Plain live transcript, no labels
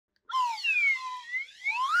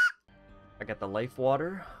I got the life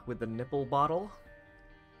water with the nipple bottle.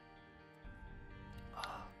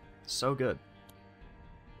 So good.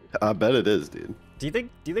 I bet it is, dude. Do you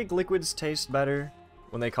think liquids taste better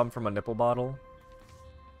when they come from a nipple bottle?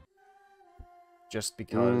 Just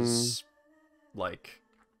because, like...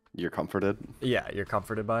 You're comforted? Yeah, you're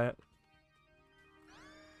comforted by it.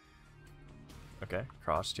 Okay,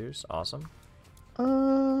 cross juice, awesome.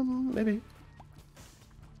 Maybe.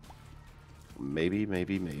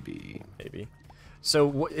 Maybe. So,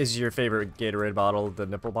 what is your favorite Gatorade bottle? The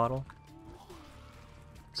nipple bottle?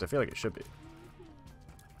 Because I feel like it should be.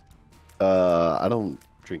 I don't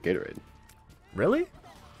drink Gatorade. Really?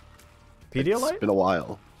 Pedialyte? It's been a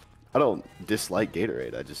while. I don't dislike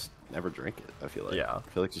Gatorade. I just never drink it. I feel like. Yeah. I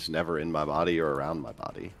feel like it's just never in my body or around my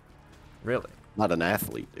body. Really? Not an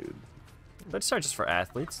athlete, dude. That's not just for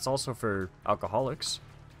athletes. It's also for alcoholics.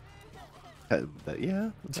 Yeah,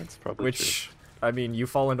 that's probably Which, I mean, you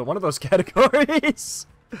fall into one of those categories.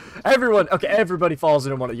 Everybody falls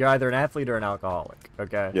into one. You're either an athlete or an alcoholic,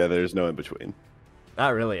 okay? Yeah, there's no in between.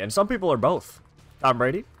 Not really. And some people are both. Tom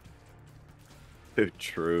Brady?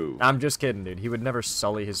 True. I'm just kidding, dude. He would never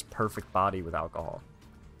sully his perfect body with alcohol.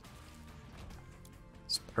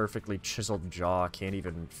 His perfectly chiseled jaw can't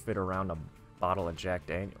even fit around a bottle of Jack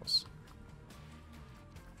Daniels.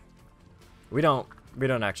 We don't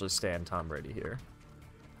actually stand Tom Brady here.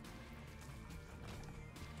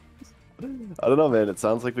 I don't know, man. It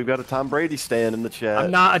sounds like we've got a Tom Brady stand in the chat.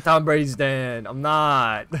 I'm not a Tom Brady stand. I'm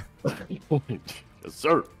not. Yes,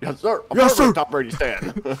 sir. Yes, sir. Yes, sir. Tom Brady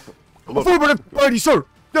stand. Affirmative Brady, sir.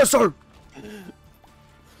 Yes, sir.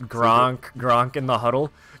 Gronk in the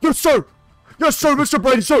huddle. Yes, sir. Yes, sir, Mr.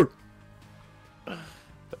 Brady, sir.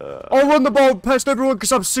 I'll run the ball past everyone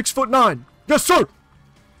because I'm 6'9". Yes, sir.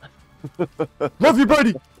 Love you,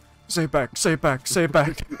 Brady. Say it back. Say it back. Say it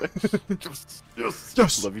back. Yes.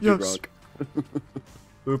 Yes. Love you too, Yes.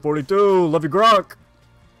 Gronk. 42. Love you, Gronk.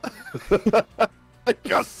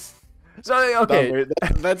 Yes. So, okay.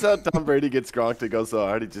 That's how Tom Brady gets Gronk to go so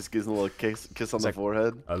hard. He just gives him a little kiss on the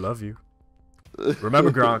forehead. I love you.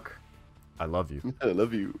 Remember, Gronk. I love you. I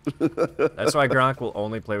love you. That's why Gronk will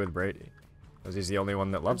only play with Brady. Because he's the only one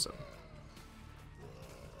that loves him.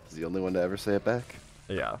 He's the only one to ever say it back.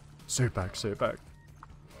 Yeah. Say it back, say it back.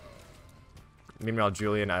 Meanwhile,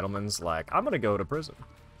 Julian Edelman's like, I'm gonna go to prison.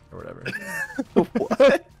 Or whatever.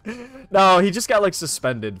 What? No, he just got, like,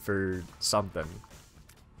 suspended for something.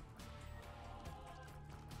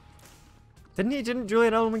 Didn't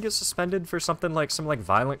Julian Edelman get suspended for something like some, like,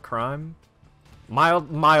 violent crime?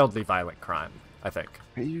 Mildly violent crime, I think.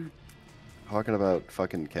 Are you talking about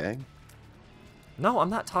fucking Kang? No, I'm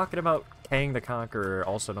not talking about Kang the Conqueror,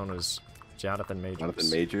 also known as Jonathan Majors. Jonathan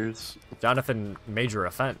Majors? Jonathan Major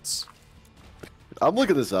Offense. I'm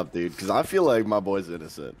looking this up, dude, because I feel like my boy's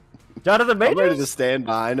innocent. Jonathan Majors? I'm ready to stand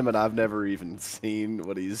behind him, and I've never even seen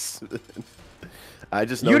what he's... I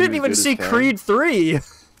just know you he didn't was even good as see Kang. Creed 3,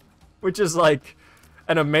 which is, like,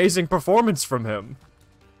 an amazing performance from him.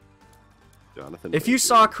 Jonathan If you Majors.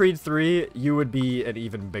 saw Creed 3, you would be an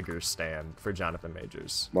even bigger stan for Jonathan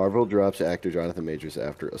Majors. Marvel drops actor Jonathan Majors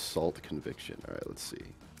after assault conviction. All right, let's see.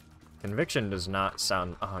 Conviction does not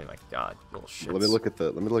sound... Oh my god, bullshit. Let me look at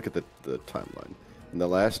the timeline. In the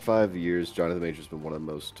last 5 years, Jonathan Majors has been one of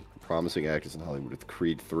the most promising actors in Hollywood with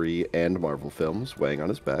Creed 3 and Marvel films weighing on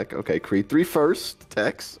his back. Okay, Creed 3 first,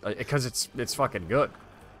 Tex. Because it's fucking good.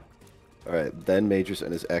 All right, then Majors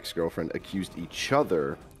and his ex-girlfriend accused each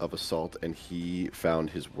other of assault, and he found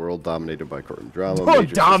his world dominated by courtroom drama. Oh,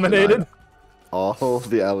 Majors dominated? denied all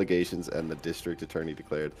the allegations, and the district attorney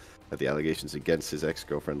declared that the allegations against his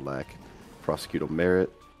ex-girlfriend lack prosecutorial merit.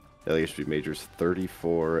 The allegations between Majors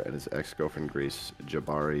 34 and his ex-girlfriend Grace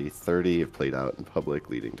Jabari 30 have played out in public,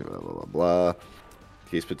 leading to blah blah blah blah. The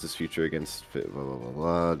case puts his future against blah blah blah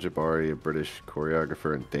blah. Jabari, a British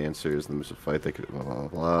choreographer and dancer, is in the midst of a fight that could blah blah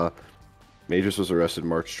blah. Majors was arrested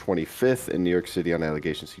March 25th in New York City on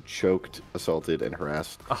allegations he choked, assaulted, and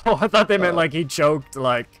harassed. Oh, I thought they meant like he choked,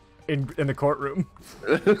 like, in the courtroom.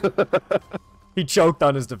 He choked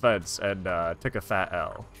on his defense and took a fat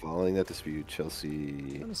L. Following that dispute,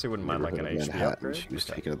 Chelsea... Let me see, wouldn't mind like an neighborhood of HP Manhattan, upgrade. She was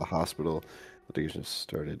Okay. taken to the hospital. Litigation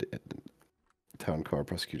started at the town car.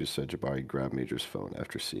 Prosecutors said Jabari grabbed Major's phone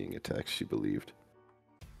after seeing a text she believed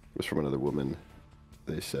it was from another woman.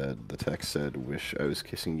 They said, the text said, "Wish I was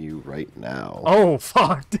kissing you right now." Oh,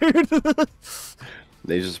 fuck, dude.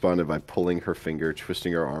 Major responded by pulling her finger,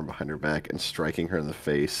 twisting her arm behind her back, and striking her in the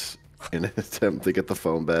face in an attempt to get the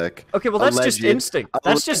phone back. Okay, well that's just Alleged. instinct.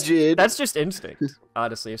 That's just instinct.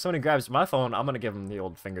 Honestly, if somebody grabs my phone, I'm gonna give him the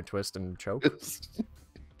old finger twist and choke.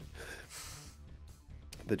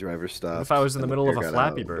 The driver stopped. If I was in the and middle of pair a got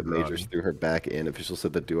Flappy out, Bird but Majors run. threw her back in. Officials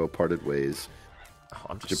said the duo parted ways. Oh,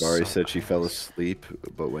 I'm just Jabari so said she fell biased. asleep,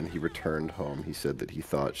 but when he returned home, he said that he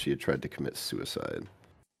thought she had tried to commit suicide.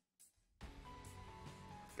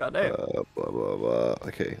 Goddamn. Blah, blah, blah.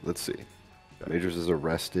 Okay, let's see. Majors is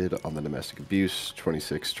arrested on the domestic abuse.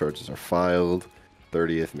 26 charges are filed.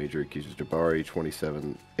 30th, Major accuses Jabari.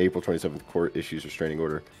 April 27th, court issues restraining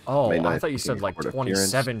order. Oh, May I 9th, thought you said like court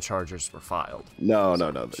 27 appearance. charges were filed. No.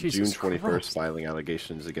 June Jesus 21st, Christ. filing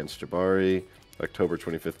allegations against Jabari. October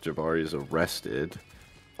 25th, Jabari is arrested.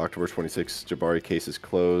 October 26th, Jabari case is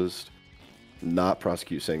closed. Not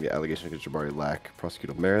prosecute, saying the allegations against Jabari lack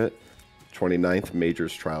prosecutorial merit. 29th,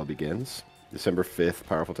 Major's trial begins. December 5th,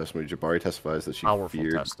 powerful testimony. Jabari testifies that she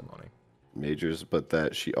feared testimony. Majors, but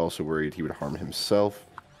that she also worried he would harm himself.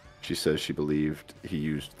 She says she believed he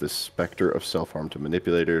used the specter of self-harm to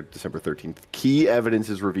manipulate her. December 13th, key evidence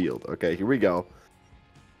is revealed. Okay, here we go.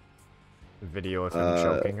 Video of him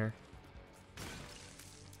choking her.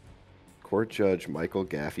 Court Judge Michael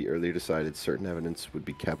Gaffey earlier decided certain evidence would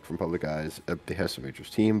be kept from public eyes at the behest of Major's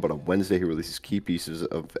team, but on Wednesday he releases key pieces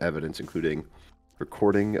of evidence, including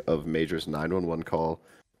recording of Major's 911 call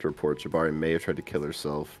to report Jabari may have tried to kill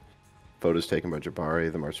herself. Photos taken by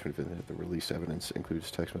Jabari. The March 25th, the released evidence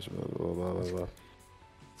includes text messages. Blah, blah, blah, blah.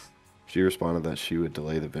 She responded that she would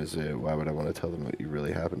delay the visit. Why would I want to tell them what you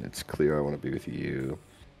really happened? It's clear I want to be with you.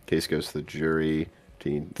 Case goes to the jury.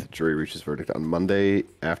 The jury reaches verdict on Monday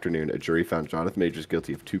afternoon. A jury found Jonathan Majors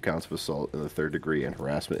guilty of 2 counts of assault in the 3rd degree and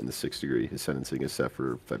harassment in the 6th degree. His sentencing is set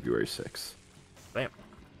for February 6th. Damn.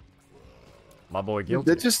 My boy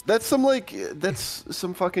guilty. That's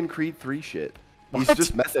some fucking Creed 3 shit. He's What?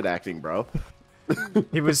 just method acting, bro.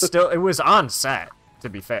 It was on set, to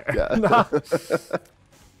be fair. Yeah.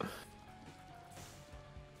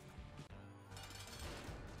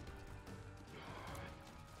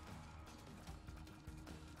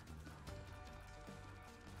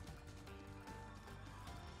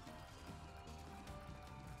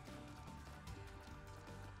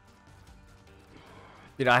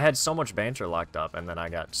 Dude, I had so much banter locked up, and then I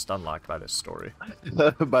got stun locked by this story.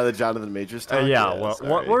 By the Jonathan Majors talk? Yeah, well,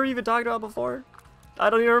 what were we even talking about before?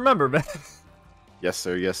 I don't even remember, man. Yes,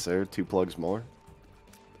 sir. Yes, sir. 2 plugs more.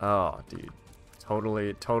 Oh, dude.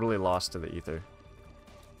 Totally lost to the ether.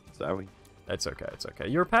 Sorry. It's okay, it's okay.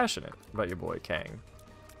 You were passionate about your boy Kang.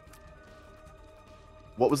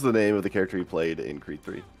 What was the name of the character he played in Creed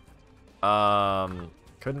 3?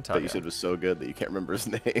 Couldn't tell That you said was so good that you can't remember his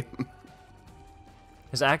name.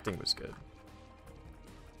 His acting was good.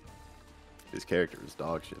 His character was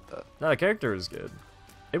dog shit, though. No, the character was good.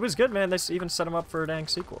 It was good, man. They even set him up for a dang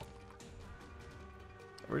sequel.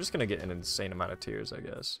 We're just gonna get an insane amount of tears, I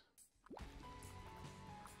guess.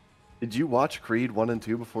 Did you watch Creed 1 and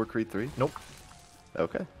 2 before Creed 3? Nope.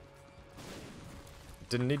 Okay.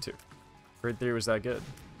 Didn't need to. Creed 3 was that good.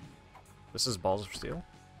 This is Balls of Steel.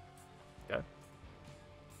 Okay.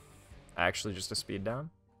 Actually, just a speed down.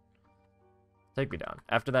 Take me down.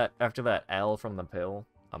 After that L from the pill,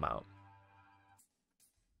 I'm out.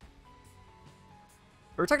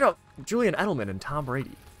 We're talking about Julian Edelman and Tom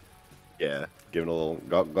Brady. Yeah, giving a little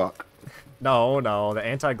gawk. No, the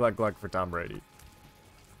anti-glug glug for Tom Brady.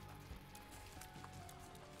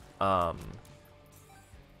 No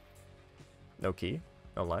key,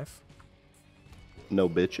 no life, no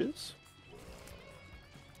bitches.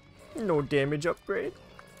 no damage upgrade.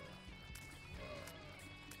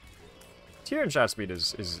 Tier and shot speed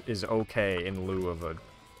is okay in lieu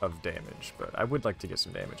of damage, but I would like to get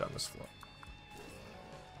some damage on this floor.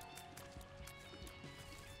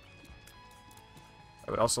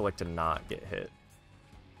 I would also like to not get hit.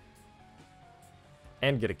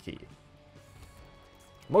 And get a key.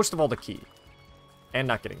 Most of all, the key. And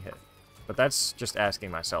not getting hit. But that's just asking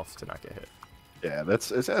myself to not get hit. Yeah,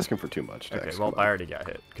 it's asking for too much. Okay, well, I already got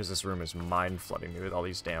hit, because this room is mind-flooding me with all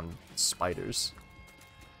these damn spiders.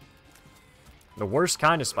 The worst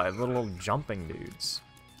kind of spider, little jumping dudes.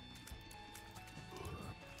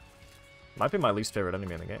 Might be my least favorite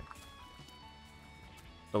enemy in the game.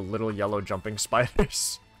 The little yellow jumping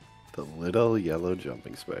spiders. The little yellow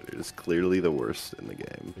jumping spider is clearly the worst in the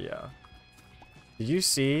game. Yeah. Did you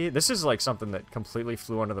see? This is like something that completely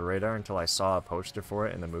flew under the radar until I saw a poster for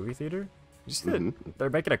it in the movie theater. You see that they're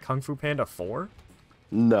making a Kung Fu Panda 4?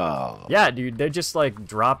 No. Yeah, dude, they just like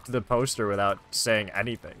dropped the poster without saying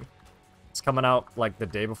anything. It's coming out like the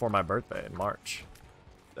day before my birthday in March.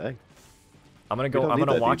 Dang. I'm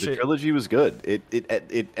gonna watch The it. trilogy was good.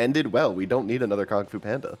 It ended well. We don't need another Kung Fu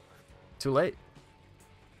Panda. Too late.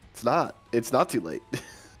 It's not. It's not too late.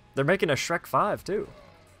 They're making a Shrek 5 too.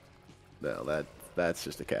 No, That's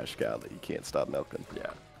just a cash cow that you can't stop milking.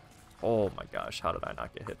 Yeah. Oh my gosh, how did I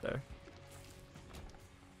not get hit there?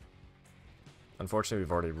 Unfortunately,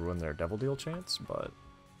 we've already ruined their Devil Deal chance, but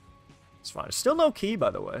it's fine. Still no key, by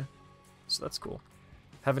the way, so that's cool.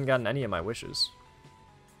 Haven't gotten any of my wishes.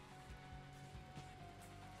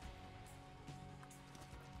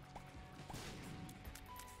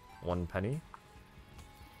 One penny.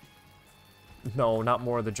 No, not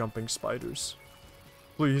more of the jumping spiders.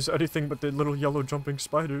 Please, anything but the little yellow jumping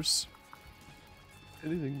spiders.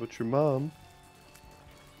 Anything but your mom.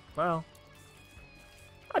 Well,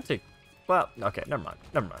 I'd take... Well, okay, never mind.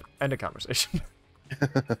 Never mind. End of conversation.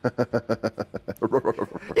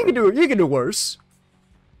 You can do worse.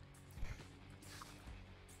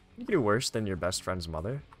 You can do worse than your best friend's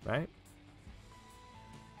mother, right?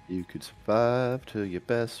 You could survive to your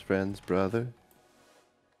best friend's brother.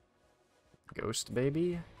 Ghost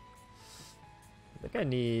baby. I think I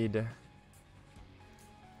need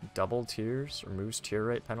double tears. Removes tear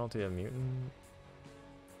rate penalty of mutant.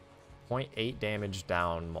 0.8 damage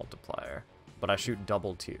down multiplier. But I shoot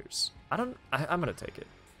double tears. I'm gonna take it.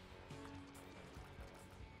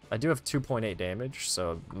 I do have 2.8 damage,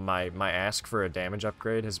 so my ask for a damage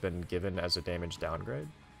upgrade has been given as a damage downgrade.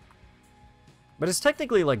 But it's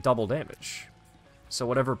technically like double damage. So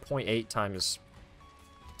whatever 0.8 times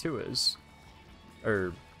 2 is,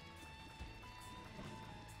 or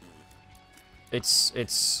it's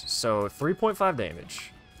so 3.5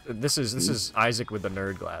 damage. This is Isaac with the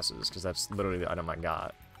nerd glasses, because that's literally the item I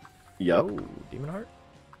got. Yep. Oh, Demon Heart.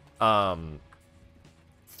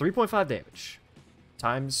 3.5 damage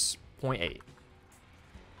times 0.8,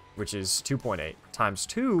 which is 2.8 times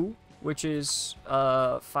 2, which is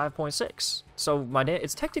 5.6. So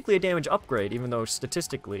it's technically a damage upgrade, even though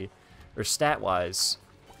statistically or stat-wise,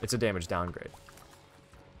 it's a damage downgrade.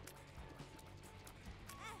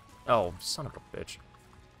 Oh, son of a bitch.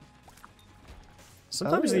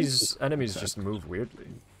 Sometimes these enemies just move weirdly.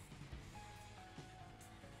 You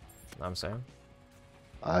know what I'm saying?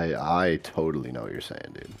 I totally know what you're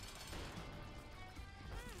saying, dude.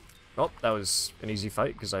 Oh, that was an easy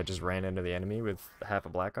fight because I just ran into the enemy with half a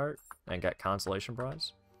black art and got consolation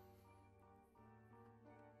prize.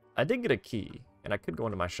 I did get a key, and I could go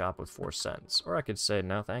into my shop with 4 cents, or I could say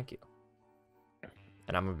no thank you.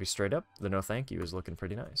 And I'm gonna be straight up, the no thank you is looking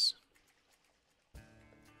pretty nice.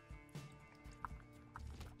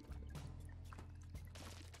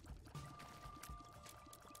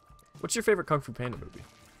 What's your favorite Kung Fu Panda movie?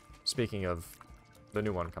 Speaking of the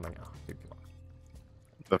new one coming out. Dude, come on.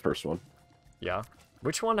 The first one. Yeah.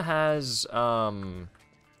 Which one has,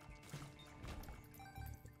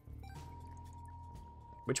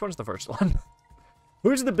 Which one's the first one?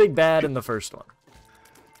 Who's the big bad in the first one?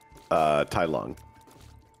 Tai Lung.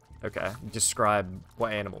 Okay. Describe,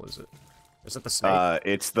 what animal is it? Is it the snake?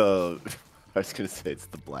 It's the... I was gonna say it's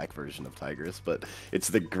the black version of Tigress, but it's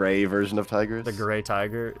the gray version of Tigress. The gray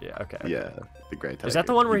tiger? Yeah, okay. Yeah, the gray tiger. Is that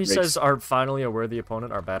the one where he says, finally a worthy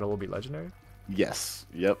opponent, our battle will be legendary? Yes.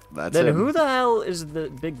 Yep, that's Then him. who the hell is the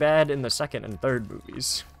big bad in the second and third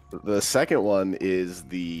movies? The second one is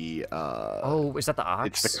the... oh, is that the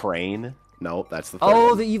ox? It's the crane. No, that's the third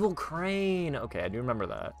one. the evil crane. Okay, I do remember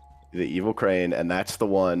that. The evil crane, and that's the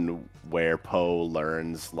one where Poe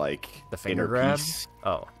learns, like, The finger inner grab? peace.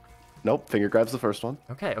 Oh. Nope, finger grab's the first one.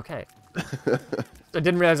 Okay, okay. I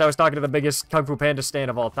didn't realize I was talking to the biggest Kung Fu Panda stan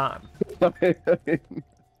of all time. No,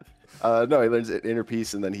 he learns inner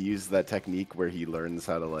peace, and then he uses that technique where he learns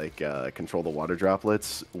how to, like, control the water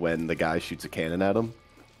droplets when the guy shoots a cannon at him.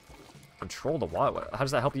 Control the water? How does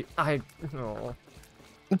that help you? No.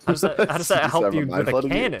 How does that help you with a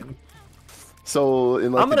cannon? So,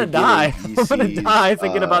 in, like, I'm gonna die. I'm gonna sees, die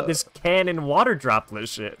thinking about this cannon water droplet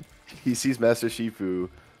shit. He sees Master Shifu,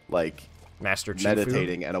 like, Master Chifu?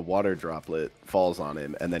 meditating, and a water droplet falls on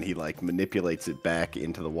him, and then he, like, manipulates it back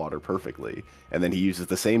into the water perfectly. And then he uses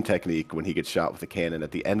the same technique when he gets shot with a cannon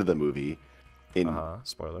at the end of the movie,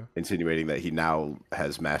 spoiler. insinuating that he now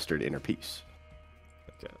has mastered inner peace.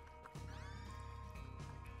 Okay.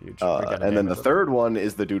 Huge. And then the third one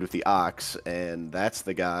is the dude with the ox, and that's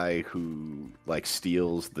the guy who, like,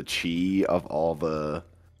 steals the chi of all the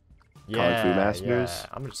Kung Fu masters. Yeah.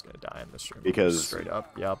 I'm just gonna die in this room. Because straight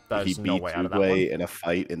up. Yep. he There's no beats way out of that one. Oogway in a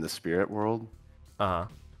fight in the spirit world. Yeah,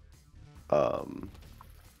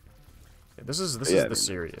 this is the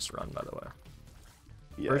serious run, by the way.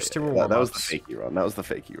 Yeah, First two were that was the warm-ups. fakey run. That was the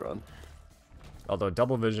fakey run. Although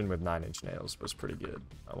double vision with 9-inch nails was pretty good.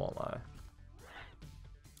 I won't lie.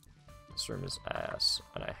 This room is ass,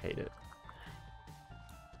 and I hate it.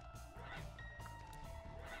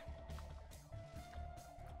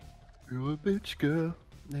 You a bitch, girl.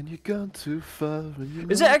 And you're gone too far.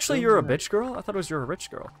 Is it actually you're a bitch girl? I thought it was you're a rich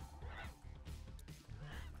girl.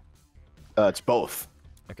 It's both.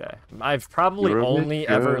 Okay. I've probably You're a only rich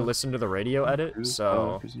ever girl. listened to the radio edit,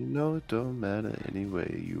 so... Because you know it don't matter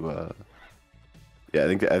anyway. Yeah, I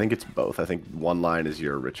think it's both. I think one line is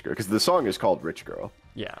you're a rich girl. Because the song is called Rich Girl.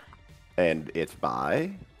 Yeah. And it's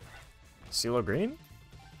by... CeeLo Green?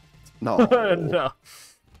 No. No.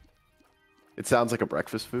 It sounds like a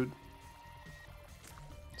breakfast food.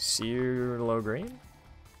 CeeLo Green?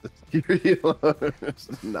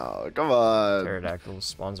 No, come on. Pterodactyl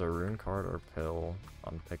spawns a rune card or pill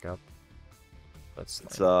on pickup. That's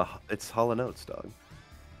It's Hollow Notes, dog.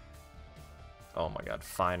 Oh my god,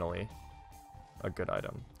 finally. A good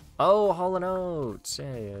item. Oh, Hollow Notes!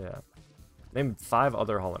 Yeah. Name 5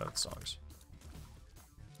 other Hollow Notes songs.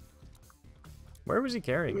 Where was he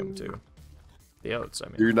carrying him to? The Oats, I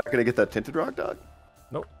mean. You're not gonna get that Tinted Rock, dog?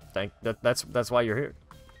 Nope. That's why you're here.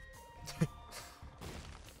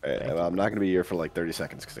 I'm not gonna be here for like 30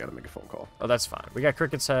 seconds because I gotta make a phone call. Oh, that's fine. We got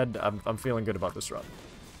Cricket's Head. I'm feeling good about this run.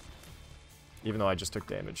 Even though I just took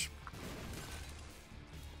damage.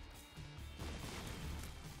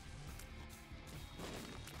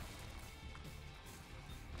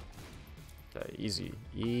 Okay, easy.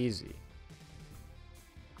 Easy.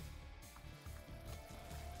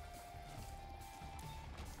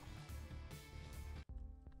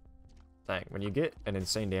 Dang, when you get an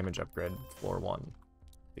insane damage upgrade, floor 1,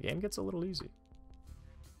 the game gets a little easy.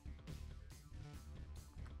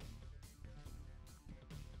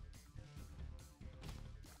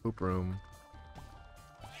 Poop room.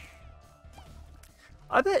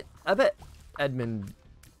 I bet Edmund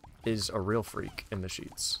is a real freak in the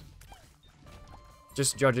sheets.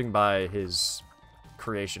 Just judging by his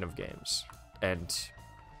creation of games and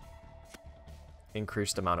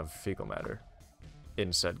increased amount of fecal matter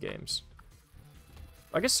in said games.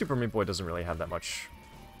 I guess Super Meat Boy doesn't really have that much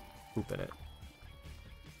poop in it.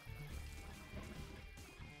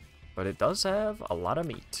 But it does have a lot of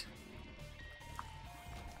meat.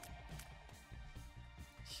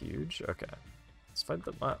 Huge. Okay. Let's fight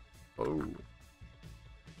the map. Oh. I'm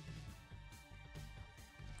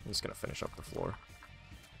just gonna finish up the floor.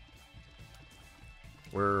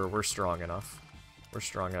 We're strong enough. We're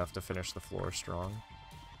strong enough to finish the floor strong.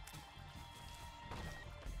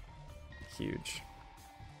 Huge.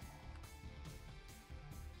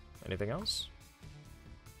 Anything else?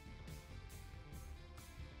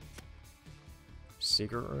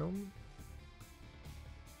 Secret room?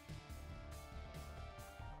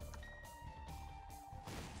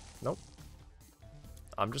 Nope.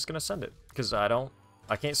 I'm just gonna send it, because I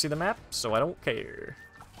can't see the map, so I don't care.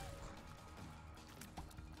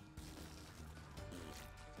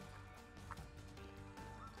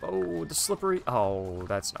 Oh, the slippery... Oh,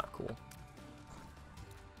 that's not cool.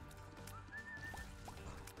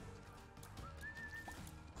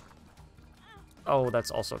 Oh,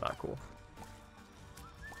 that's also not cool.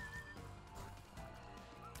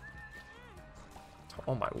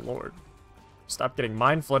 Oh my lord. Stop getting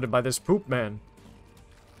mind flooded by this poop, man.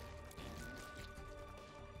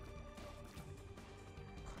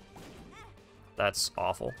 That's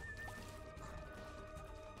awful.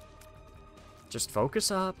 Just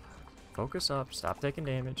focus up. Focus up. Stop taking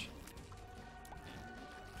damage.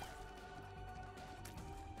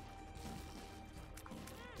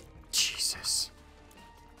 Jesus.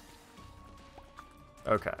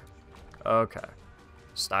 Okay. Okay.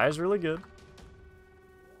 Sty is really good.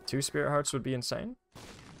 2 Spirit Hearts would be insane.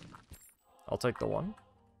 I'll take the 1.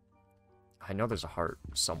 I know there's a heart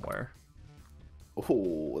somewhere.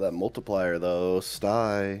 Oh, that multiplier though,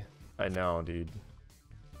 Sty. I know, dude.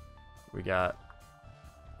 We got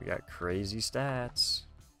crazy stats.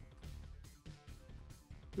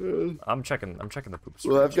 I'm checking the poop.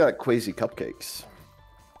 Well, I've got Quasi Cupcakes.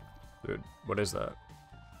 Dude, what is that?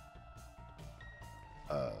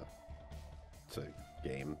 It's a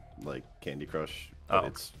game like Candy Crush, but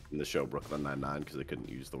it's in the show Brooklyn Nine-Nine because they couldn't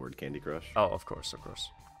use the word Candy Crush. Oh, of course, of course.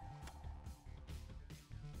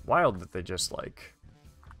 Wild that they just like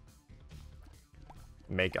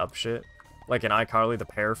make up shit. Like in iCarly, the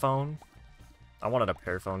pear phone. I wanted a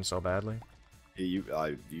pear phone so badly.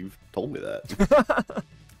 You've told me that.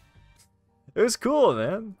 It was cool,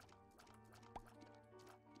 man.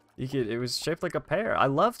 It was shaped like a pear. I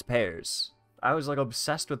loved pears. I was like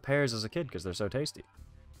obsessed with pears as a kid because they're so tasty.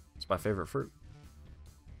 It's my favorite fruit.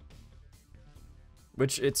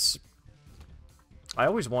 I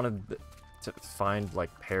always wanted to find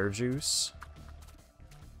like pear juice.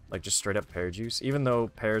 Like just straight up pear juice. Even though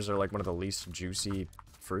pears are like one of the least juicy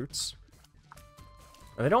fruits.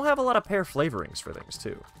 And they don't have a lot of pear flavorings for things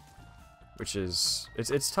too. which is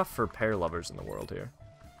it's tough for pair lovers in the world here.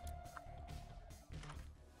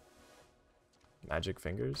 Magic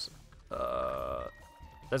fingers.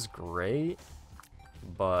 That's great,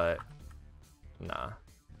 but nah.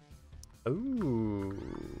 Ooh,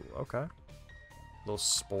 okay. Little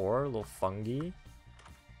spore, little fungi.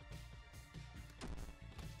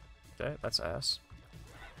 Okay, that's ass.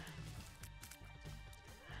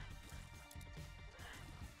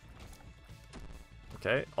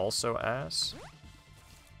 Okay, also ass.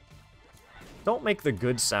 Don't make the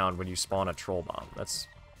good sound when you spawn a troll bomb. That's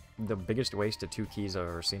the biggest waste of 2 keys I've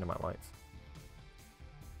ever seen in my life.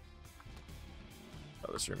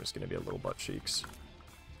 Oh, this room is going to be a little butt cheeks.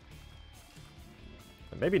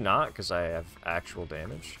 But maybe not, because I have actual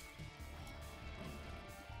damage.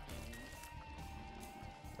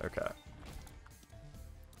 Okay.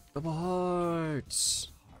 Double hearts!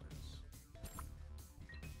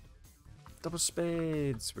 Double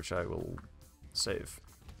spades, which I will save.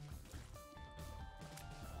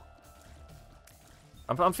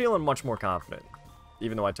 I'm feeling much more confident,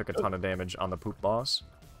 even though I took a ton of damage on the poop boss.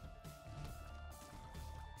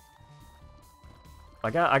 I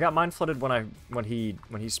got mind flooded when he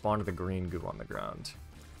spawned the green goo on the ground,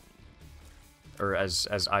 or as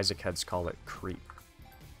Isaac heads call it, creep.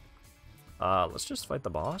 Let's just fight the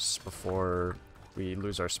boss before we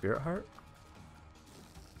lose our spirit heart.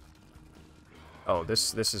 Oh,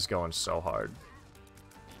 this is going so hard.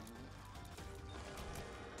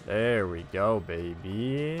 There we go,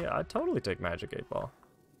 baby. I'd totally take Magic 8 Ball.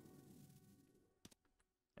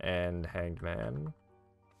 And Hanged Man.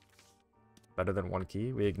 Better than 1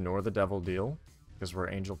 key. We ignore the devil deal, because we're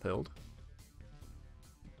angel pilled.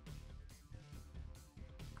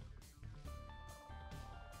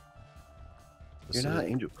 You're not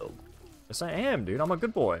angel pilled. Yes, I am, dude. I'm a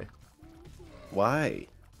good boy. Why?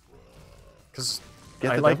 Because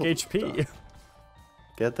I like HP. Dog.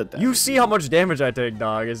 Get the damage. You see how much damage I take,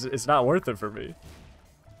 dog. It's not worth it for me.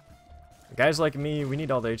 Guys like me, we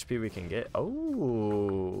need all the HP we can get.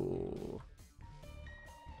 Oh.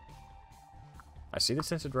 I see the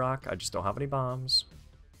tinted rock. I just don't have any bombs.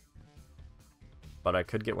 But I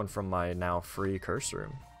could get one from my now free curse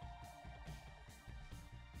room.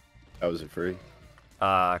 How is it free?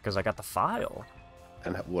 Because I got the file.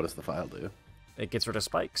 And what does the file do? It gets rid of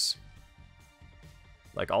spikes.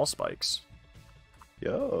 Like all spikes.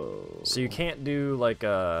 Yo. So you can't do like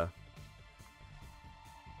a...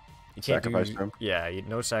 You can't sacrifice do... room? Yeah,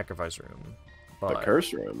 no sacrifice room. But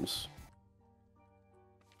curse rooms.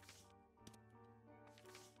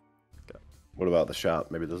 Okay. What about the shop?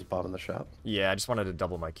 Maybe there's a bomb in the shop? Yeah, I just wanted to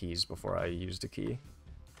double my keys before I used a key.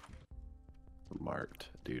 Smart,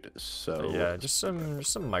 dude. So yeah, just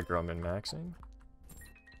some micro min-maxing.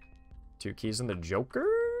 2 keys in the Joker.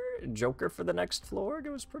 Joker for the next floor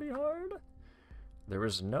goes pretty hard. There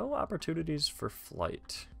was no opportunities for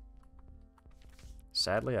flight.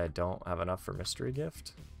 Sadly, I don't have enough for mystery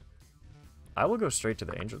gift. I will go straight to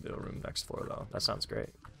the angel deal room next floor though. That sounds great.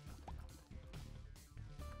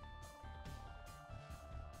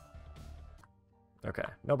 Okay,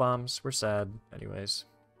 no bombs. We're sad. Anyways.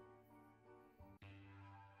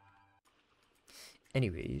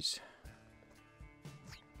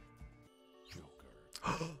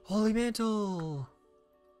 Holy Mantle!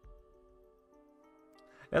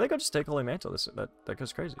 Yeah, I think I'll just take Holy Mantle. That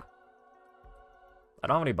goes crazy. I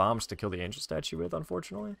don't have any bombs to kill the angel statue with,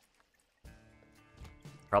 unfortunately.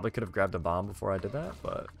 Probably could have grabbed a bomb before I did that,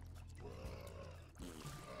 but...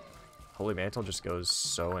 Holy Mantle just goes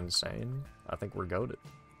so insane. I think we're goated.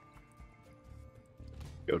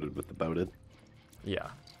 Goated with the boated? Yeah.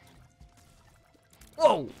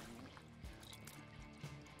 Whoa!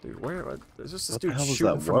 Dude, where is this dude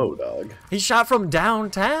shooting from? Whoa, dog. He shot from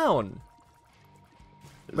downtown.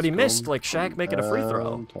 But he missed, like Shaq making a free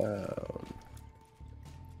throw.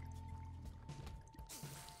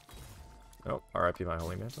 Oh, RIP my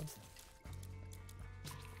Holy Mantle.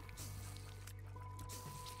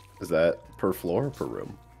 Is that per floor or per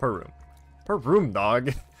room? Per room. Per room,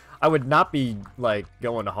 dog. I would not be, like,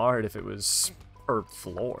 going hard if it was per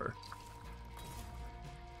floor.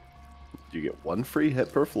 You get 1 free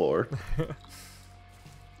hit per floor.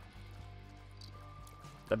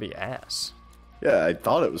 That'd be ass. Yeah, I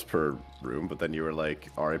thought it was per room, but then you were like,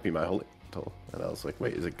 RIP my Holy Mantle. And I was like,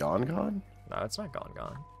 wait, is it gone? No, it's not gone.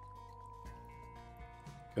 Gone.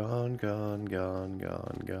 Gone.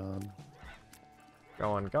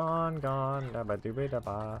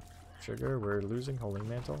 Dabba-dooba-dabba. Sugar, we're losing Holy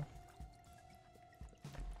Mantle.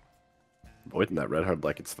 Avoiding that red hard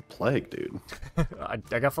like it's the plague, dude. I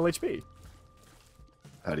got full HP.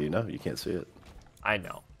 How do you know? You can't see it. I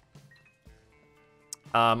know.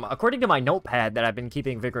 According to my notepad that I've been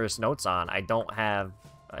keeping vigorous notes on, I don't have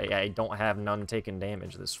none taking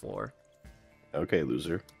damage this floor. Okay,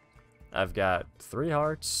 loser. I've got 3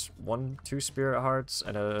 hearts, 2 spirit hearts,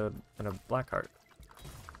 and a black heart.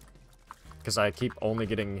 Because I keep only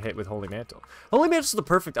getting hit with Holy Mantle. Holy Mantle's the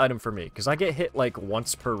perfect item for me, because I get hit like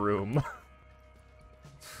once per room.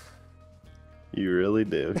 You really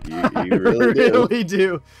do. You really do. really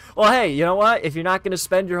do. Well, hey, you know what? If you're not going to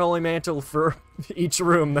spend your Holy Mantle for each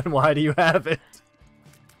room, then why do you have it?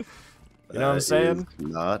 You know what I'm saying? Is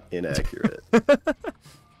not inaccurate.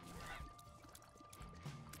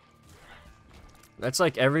 That's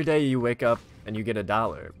like every day you wake up and you get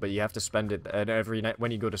 $1, but you have to spend it, and every night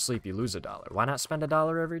when you go to sleep you lose $1. Why not spend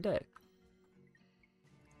 $1 every day?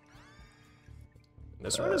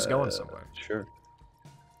 This one is going somewhere. Sure.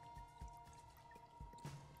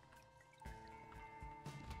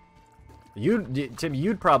 Tim,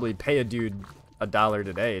 you'd probably pay a dude $1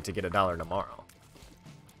 today to get $1 tomorrow.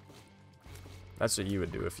 That's what you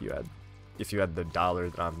would do if you had the dollar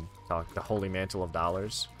that I'm talking, the Holy Mantle of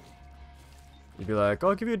dollars. You'd be like,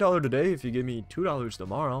 I'll give you $1 today if you give me $2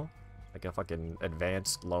 tomorrow. Like a fucking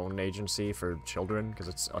advanced loan agency for children, because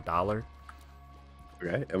it's $1.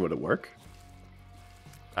 Right, and would it work?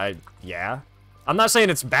 Yeah. I'm not saying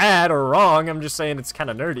it's bad or wrong, I'm just saying it's kind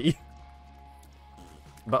of nerdy.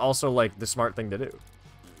 But also, like, the smart thing to do.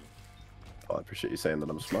 Oh, I appreciate you saying that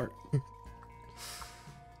I'm smart.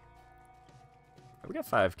 We got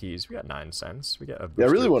 5 keys. We got 9 cents. We got a Yeah, I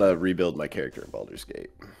really want to rebuild my character in Baldur's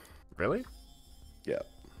Gate. Really? Yeah.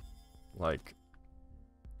 Like,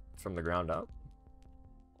 from the ground up?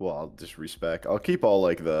 Well, I'll just respec. I'll keep all,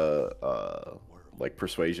 like, the, like,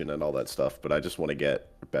 persuasion and all that stuff, but I just want to get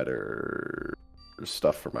better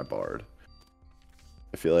stuff for my bard.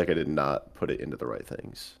 I feel like I did not put it into the right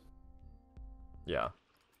things. Yeah.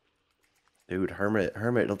 Dude, Hermit,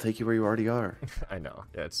 it'll take you where you already are. I know.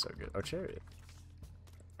 Yeah, it's so good. Oh, Chariot.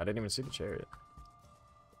 I didn't even see the Chariot.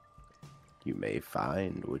 You may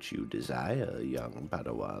find what you desire, young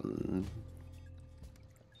Padawan.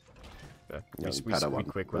 Okay. Young We Padawan.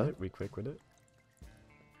 quick with it. We quick with it.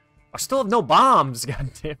 I still have no bombs, god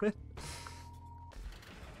damn it.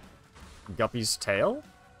 Guppy's tail?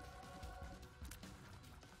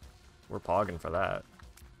 We're pogging for that.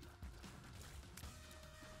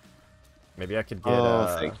 Maybe I could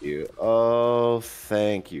get, thank you. Oh,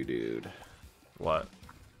 thank you, dude. What?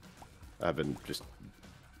 I've been just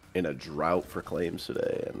in a drought for claims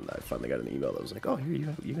today, and I finally got an email that was like, oh,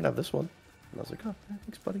 here, you can have this one. And I was like, oh,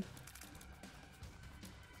 thanks, buddy.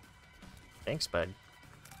 Thanks, bud.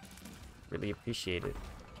 Really appreciate it.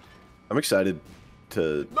 I'm excited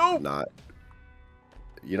to not...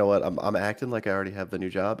 You know what? I'm acting like I already have the new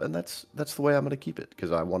job, and that's the way I'm gonna keep it,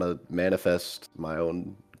 because I want to manifest my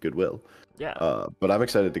own goodwill. Yeah. But I'm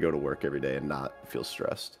excited to go to work every day and not feel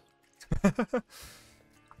stressed.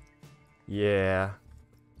 Yeah.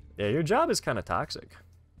 Yeah, your job is kind of toxic.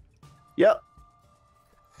 Yep.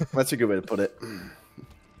 That's a good way to put it.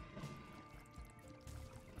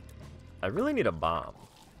 I really need a bomb.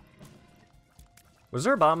 Was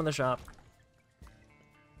there a bomb in the shop?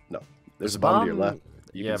 No. There's a bomb to your left.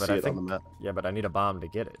 You Yeah, can but see I it think on the map. yeah, but I need a bomb to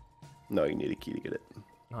get it. No, you need a key to get it.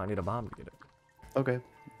 No, I need a bomb to get it. Okay,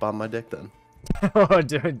 bomb my dick then. Oh,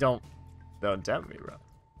 dude, don't tempt me, bro.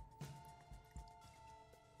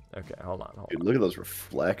 Okay, hold on. Dude, look at those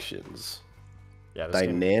reflections. Yeah, this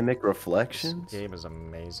Dynamic reflections? This game is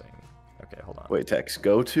amazing. Okay, hold on. Wait, Tex,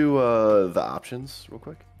 go to the options real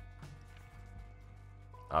quick.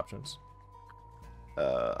 Options.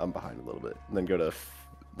 I'm behind a little bit. And then go to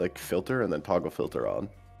like filter and then toggle filter on.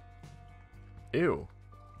 Ew.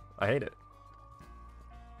 I hate it.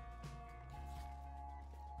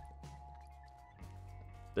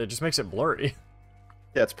 It just makes it blurry.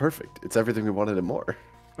 Yeah, it's perfect. It's everything we wanted and more.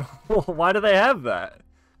 Why do they have that?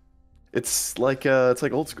 It's like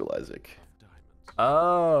old school Isaac.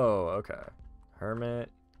 Oh, okay. Hermit,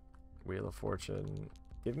 Wheel of Fortune.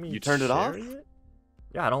 Give me. You turned it off?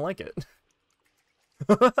 Yeah, I don't like it.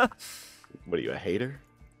 What are you, a hater?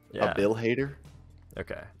 Yeah. A Bill hater?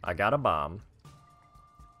 Okay, I got a bomb.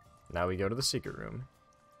 Now we go to the secret room.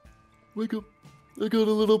 Wake up. I got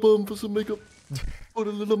a little bomb for some makeup. Put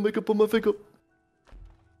a little makeup on my face up.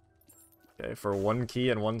 Okay, for 1 key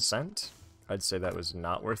and 1 cent, I'd say that was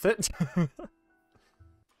not worth it. All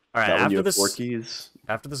right, after this 4 keys.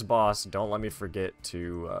 After this boss, don't let me forget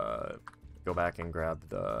to go back and grab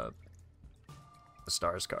the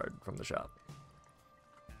stars card from the shop.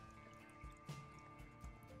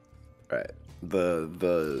 All right.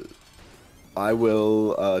 I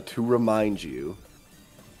will to remind you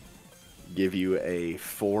give you a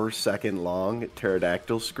 4-second long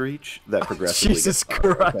pterodactyl screech that progressively Jesus gets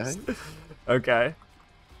louder, Christ. okay? Okay.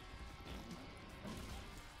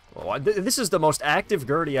 Well, this is the most active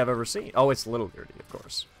Gertie I've ever seen. Oh, it's little Gertie, of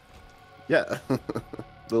course. Yeah.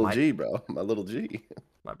 Little G, bro. My little G.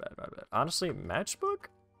 My bad, my bad. Honestly, matchbook?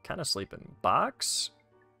 Kind of sleeping. Box?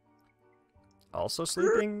 Also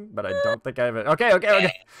sleeping, but I don't think I have it. Okay, okay,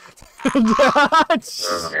 okay.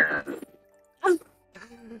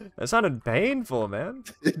 That sounded painful, man.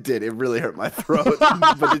 It did. It really hurt my throat.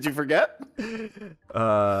 But did you forget?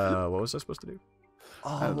 What was I supposed to do?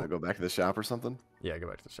 I don't know, go back to the shop or something? Yeah, go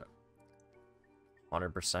back to the shop.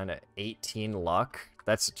 100% at 18 luck?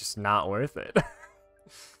 That's just not worth it.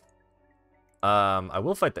 I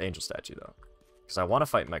will fight the angel statue, though. Because I want to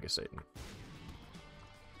fight Mega Satan.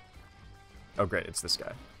 Oh, great, it's this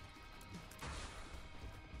guy.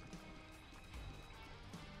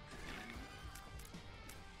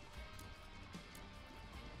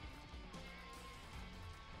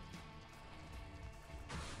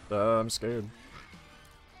 I'm scared.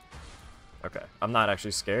 Okay, I'm not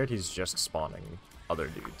actually scared, he's just spawning other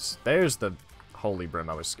dudes. There's the holy brim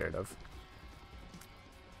I was scared of.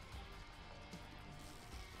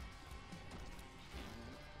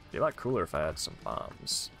 Be a lot cooler if I had some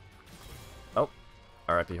bombs. Oh,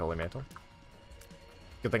 RIP Holy Mantle.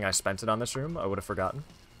 Good thing I spent it on this room, I would have forgotten.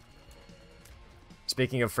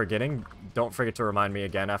 Speaking of forgetting, don't forget to remind me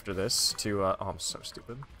again after this to, oh, I'm so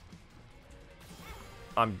stupid.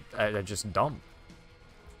 I'm just dumb.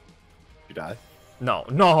 You die? No,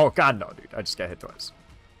 no, God no, dude. I just got hit twice.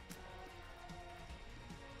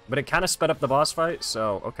 But it kind of sped up the boss fight,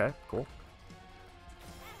 so, okay, cool.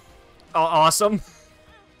 Oh, awesome.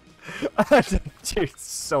 Dude,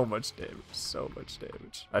 so much damage, so much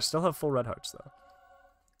damage. I still have full red hearts, though.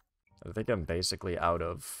 I think I'm basically out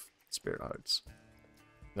of spirit hearts.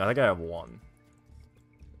 No, I think I have one.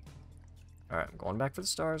 Alright, I'm going back for the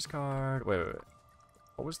stars card. Wait, wait, wait.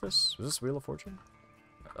 What was this? Was this Wheel of Fortune?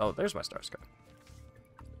 Oh, there's my stars card.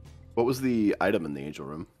 What was the item in the angel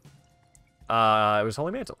room? It was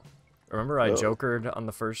Holy Mantle. Remember I Oh. jokered on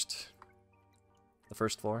the first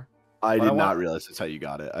floor? I did not realize that's how you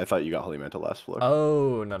got it. I thought you got Holy Mantle last floor.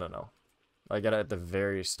 Oh, no, no, no. I got it at the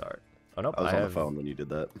very start. Oh, nope. I was on the phone when you did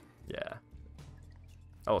that. Yeah.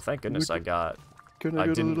 Oh, thank goodness I got... I I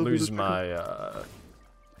didn't lose my, I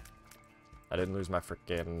didn't lose my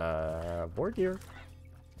freaking, board gear.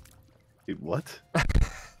 Dude, what?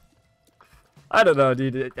 I don't know,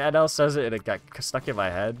 dude. NL says it and it got stuck in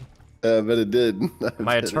my head. But it did.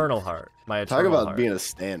 My eternal heart. My eternal Talk about heart. being a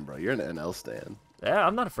stan, bro. You're an NL stan. Yeah,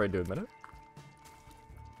 I'm not afraid to admit it.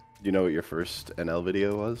 You know what your first NL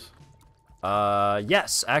video was?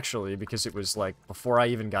 Yes, actually, because it was like before I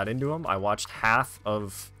even got into them, I watched half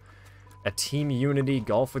of a Team Unity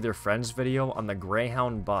Golf with Your Friends video on the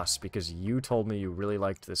Greyhound bus because you told me you really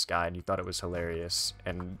liked this guy and you thought it was hilarious,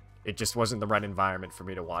 and it just wasn't the right environment for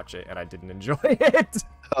me to watch it, and I didn't enjoy it.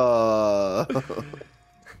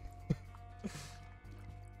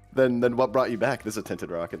 Then what brought you back? There's a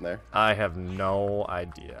tinted rock in there. I have no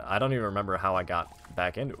idea. I don't even remember how I got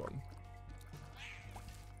back into him.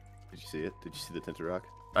 Did you see it? Did you see the tinted rock?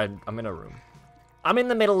 I'm in a room. I'm in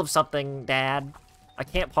the middle of something, Dad. I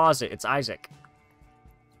can't pause it. It's Isaac.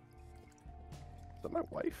 Is that my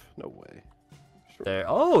wife? No way. Sure. There.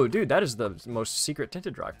 Oh, dude, that is the most secret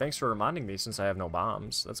tinted rock. Thanks for reminding me since I have no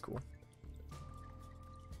bombs. That's cool.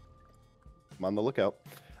 I'm on the lookout.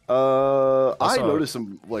 I Also, notice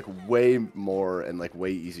them like way more and like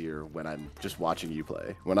way easier when I'm just watching you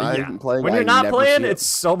play. When I'm playing, when you're I not never playing, see it's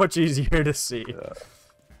so much easier to see. Yeah.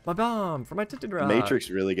 My bomb for my tinted rock. Matrix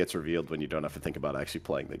really gets revealed when you don't have to think about actually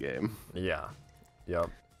playing the game. Yeah. Yep.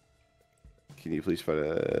 Can you please find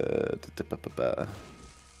a...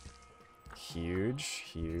 Huge,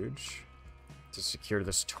 huge. To secure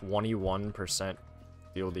this 21%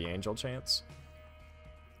 Feel the Angel chance.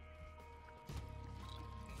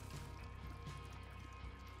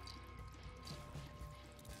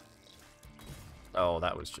 Oh,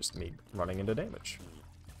 that was just me running into damage.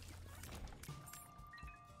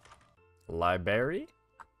 Library?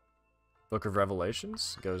 Book of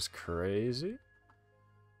Revelations goes crazy.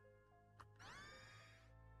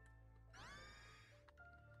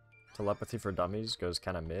 Telepathy for Dummies goes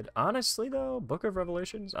kind of mid. Honestly, though, Book of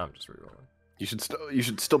Revelations, I'm just rerolling. You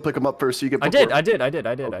should still pick them up first so you get. I did.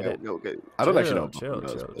 Okay, I don't actually know. What Chill.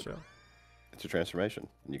 It's a transformation.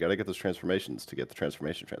 You got to get those transformations to get the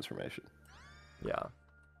transformation. Yeah.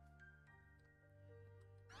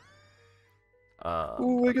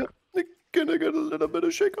 Ooh, I gonna get a little bit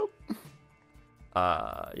of shake up.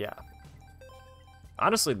 Yeah.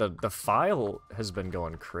 Honestly, the file has been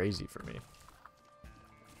going crazy for me.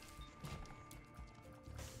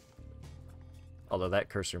 Although that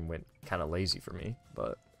curse room went kind of lazy for me,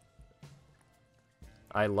 but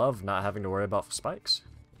I love not having to worry about spikes.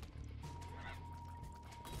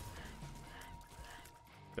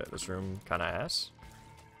 Yeah, this room kind of ass.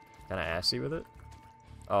 Kind of assy with it.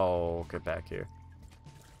 Oh, get back here.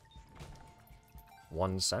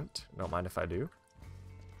 1 cent. Don't mind if I do.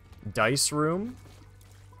 Dice room.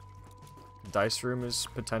 Dice room is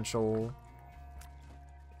potential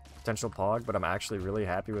pog, but I'm actually really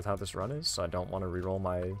happy with how this run is, so I don't want to reroll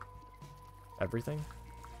my everything.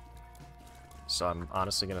 So I'm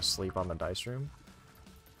honestly gonna sleep on the dice room.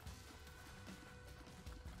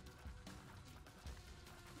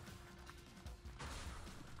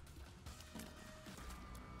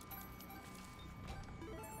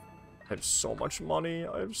 I have so much money.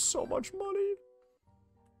 I have so much money.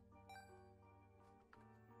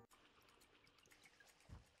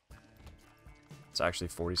 It's actually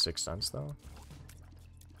 46 cents though.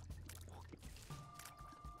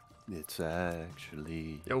 It's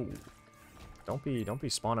actually... Yo. Don't be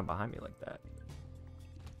spawning behind me like that.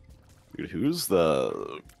 Dude, who's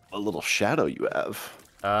the little shadow you have?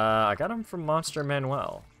 I got him from Monster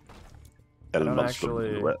Manuel. I don't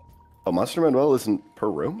actually... Oh, Monster Manuel isn't per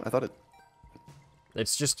room? I thought it...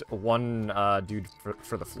 It's just one dude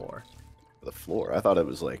for the floor. The floor? I thought it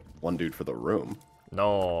was like one dude for the room.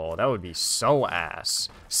 No, that would be so ass.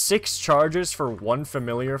 6 charges for 1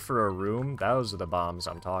 familiar for a room? Those are the bombs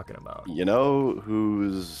I'm talking about. You know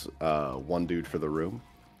who's 1 dude for the room?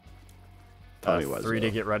 Tommy Wiseau. 3 to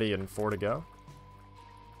get ready and 4 to go?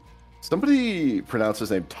 Somebody pronounced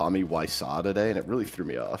his name Tommy Wiseau today, and it really threw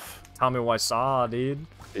me off. Tommy Wiseau, dude.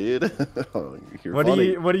 Dude,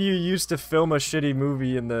 what do you use to film a shitty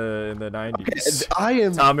movie in the 90s? Okay, I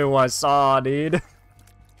am Tommy Wiseau, dude.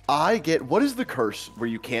 I get what is the curse where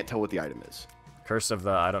you can't tell what the item is? Curse of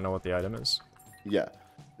the I don't know what the item is. Yeah,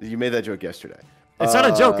 you made that joke yesterday. It's not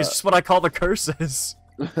a joke. It's just what I call the curses.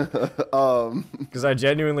 Because I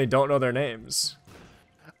genuinely don't know their names.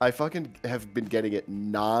 I fucking have been getting it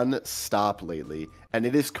non-stop lately, and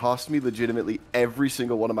it has cost me legitimately every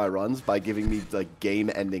single one of my runs by giving me like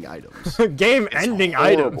game-ending items. Game-ending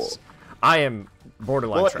items. I am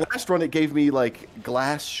borderline. Well, last run it gave me like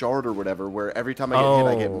glass shard or whatever, where every time I get hit,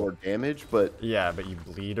 I get more damage. But yeah, but you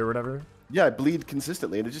bleed or whatever. Yeah, I bleed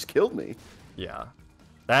consistently, and it just killed me. Yeah,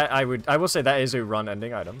 that I will say that is a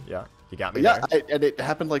run-ending item. Yeah, you got me. Yeah, there. and it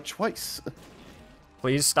happened like twice.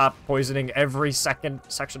 Please stop poisoning every second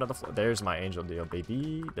section of the floor. There's my angel deal,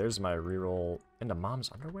 baby. There's my reroll into mom's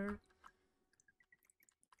underwear.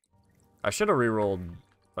 I should have rerolled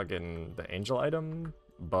fucking the angel item,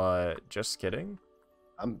 but just kidding.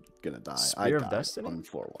 I'm gonna die. Spear of Destiny? On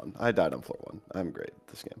floor 1. I died on floor 1. I'm great at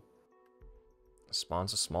this game.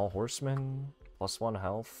 Spawns a small horseman. +1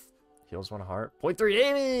 health. Heals 1 heart. 0.3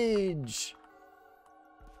 damage!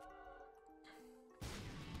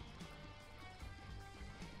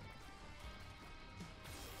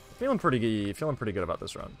 Feeling pretty good about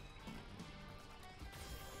this run.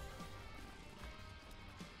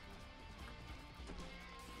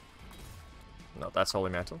 No, that's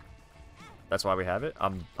Holy Mantle. That's why we have it.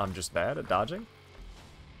 I'm just bad at dodging.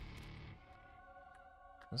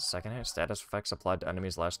 Secondhand status effects applied to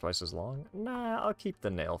enemies last twice as long. Nah, I'll keep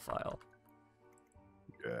the nail file.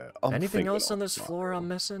 Yeah. Anything else on this floor I'm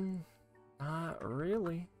missing? Not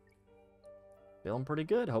really. Feeling pretty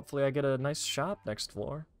good. Hopefully I get a nice shop next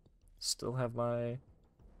floor. Still have my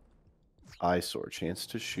eyesore. Chance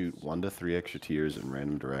to shoot 1 to 3 extra tiers in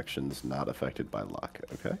random directions, not affected by luck.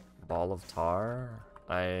 Okay. Ball of tar.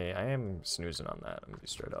 I am snoozing on that. I'm gonna be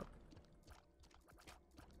straight up.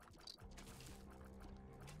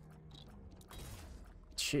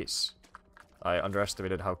 Jeez. I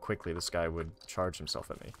underestimated how quickly this guy would charge himself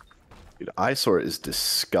at me. Dude, eyesore is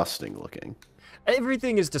disgusting looking.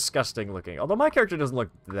 Everything is disgusting looking. Although my character doesn't look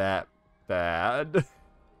that bad.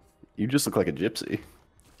 You just look like a gypsy.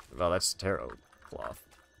 Well, that's tarot cloth.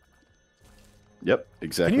 Yep,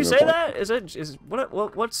 exactly. Can you say that?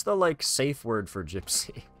 What's the like safe word for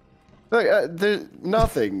gypsy? There's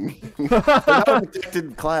nothing. They're not a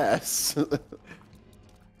protected class.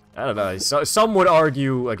 I don't know. Some would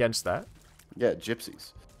argue against that. Yeah,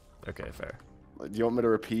 gypsies. Okay, fair. Do you want me to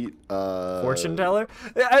repeat? Fortune teller?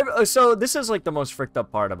 So this is like the most fricked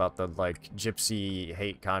up part about the like gypsy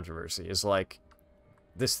hate controversy is like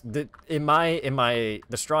the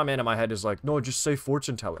straw man in my head is like, no, just say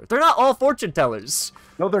fortune teller. They're not all fortune tellers.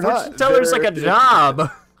 No, they're not. Fortune teller's like a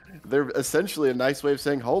job. They're essentially a nice way of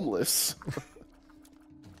saying homeless.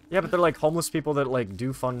 Yeah, but they're like homeless people that like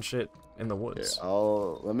do fun shit in the woods. Here,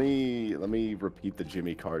 let me repeat the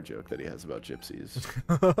Jimmy Carr joke that he has about gypsies.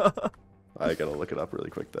 I gotta look it up really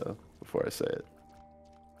quick though before I say it.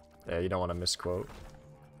 Yeah, you don't want to misquote.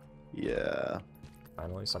 Yeah.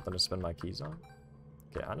 Finally, something to spend my keys on.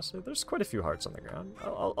 Okay, honestly, there's quite a few hearts on the ground.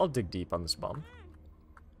 I'll dig deep on this bum.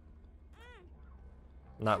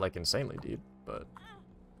 Not like insanely deep, but...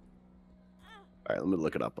 Alright, let me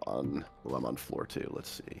look it up on... Well, I'm on floor 2. Let's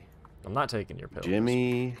see. I'm not taking your pills.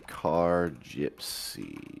 Jimmy Carr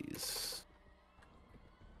Gypsies.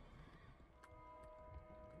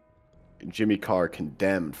 Jimmy Carr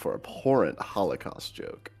condemned for abhorrent Holocaust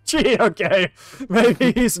joke. Gee, okay.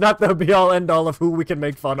 Maybe he's not the be-all end-all of who we can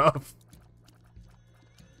make fun of.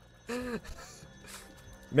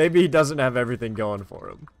 Maybe he doesn't have everything going for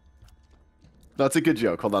him. That's a good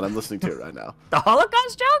joke. Hold on, I'm listening to it right now. The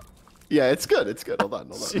Holocaust joke? Yeah, it's good. It's good. Hold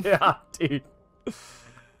on. Yeah, dude.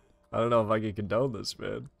 I don't know if I can condone this,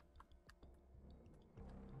 man.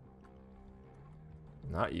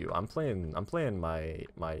 Not you. I'm playing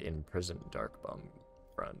my imprisoned dark bum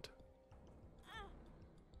friend.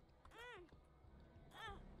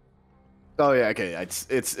 Oh yeah, okay.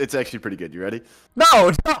 It's actually pretty good. You ready? No,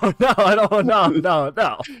 I don't.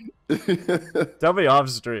 No. Tell me off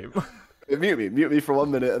stream. Mute me for 1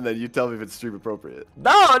 minute, and then you tell me if it's stream appropriate.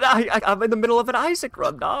 No, I'm in the middle of an Isaac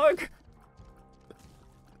run, dog.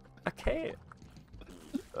 I can't.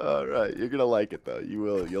 All right, you're gonna like it though. You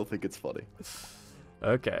will. You'll think it's funny.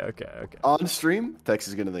 Okay. On stream, Tex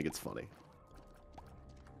is gonna think it's funny.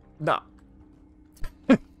 No.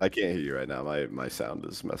 I can't hear you right now. My sound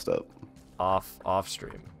is messed up. Off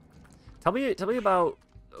stream. Tell me about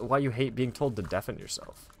why you hate being told to deafen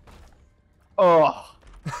yourself. Oh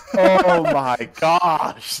my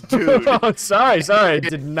gosh, dude. Oh, sorry.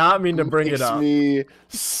 Did not mean to bring it up. Makes me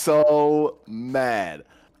so mad.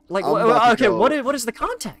 Like, okay, what is the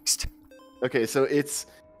context? Okay, so it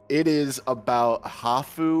is about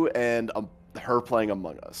Hafu and her playing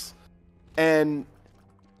Among Us. And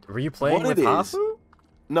were you playing with Hafu?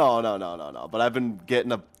 No. But I've been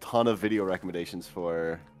getting a ton of video recommendations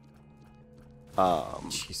for.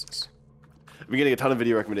 Jesus. I've been getting a ton of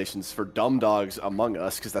video recommendations for Dumb Dog's Among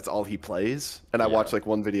Us because that's all he plays. And I watched like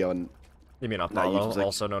one video and. You mean Apollo,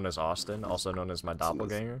 also known as Austin, also known as my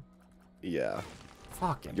doppelganger? Yeah.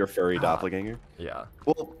 Fucking. Your furry doppelganger? Yeah.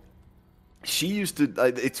 Well, she used to.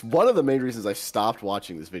 It's one of the main reasons I stopped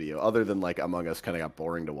watching this video, other than like Among Us kind of got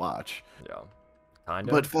boring to watch. Yeah. Kind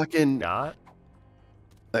of. But fucking. God?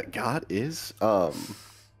 That God is.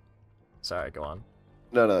 Sorry, go on.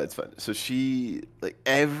 No, it's fine. So she, like,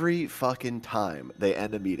 every fucking time they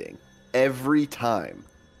end a meeting, every time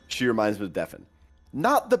she reminds me of Defen.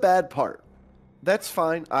 Not the bad part. That's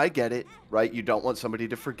fine. I get it, right? You don't want somebody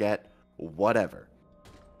to forget. Whatever.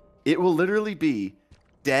 It will literally be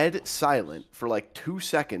dead silent for like 2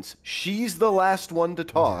 seconds. She's the last one to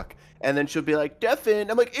talk. And then she'll be like, Defen.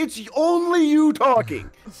 I'm like, it's only you talking.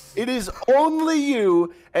 It is only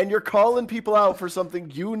you. And you're calling people out for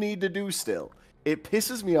something you need to do still. It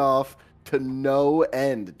pisses me off to no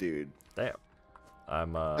end, dude. Damn.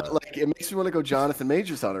 I'm like, it makes me want to go Jonathan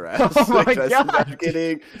Majors on her ass. Oh my God. I'm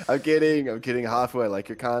kidding. Hafu, I like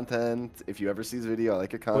your content. If you ever see this video, I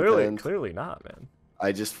like your content. Clearly not, man.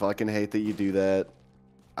 I just fucking hate that you do that.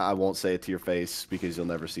 I won't say it to your face because you'll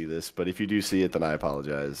never see this. But if you do see it, then I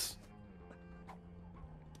apologize.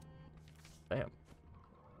 Damn.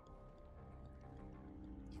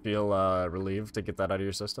 Feel relieved to get that out of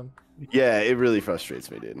your system? Yeah, it really frustrates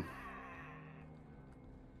me, dude.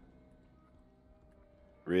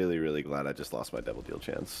 Really, really glad I just lost my double deal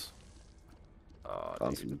chance.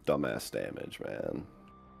 On some dumbass damage, man.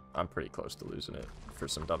 I'm pretty close to losing it for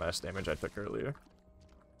some dumbass damage I took earlier.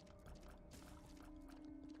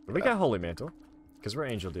 But we got Holy Mantle, because we're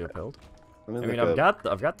Angel Deal pilled. I mean, I've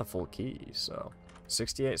got the full key, so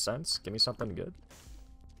 68 cents. Give me something good.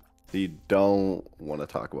 You don't want to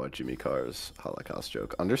talk about Jimmy Carr's Holocaust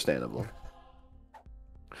joke. Understandable.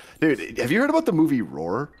 Dude, have you heard about the movie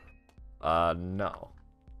Roar? No.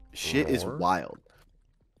 Shit is wild.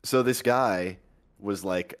 So this guy was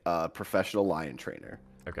like a professional lion trainer.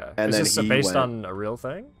 Okay. And is this based on a real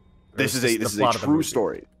thing? This is a true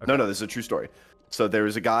story. Okay. No, this is a true story. So there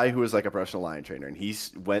was a guy who was like a professional lion trainer, and he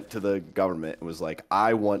went to the government and was like,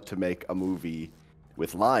 I want to make a movie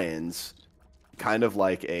with lions, kind of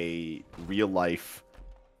like a real life,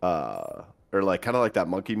 or like kind of like that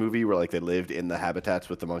monkey movie where like they lived in the habitats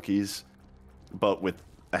with the monkeys, but with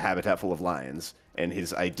a habitat full of lions. And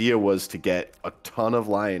his idea was to get a ton of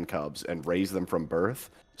lion cubs and raise them from birth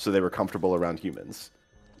so they were comfortable around humans.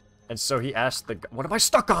 And so he asked what am I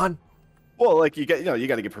stuck on? Well, like you got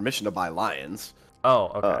to get permission to buy lions. Oh,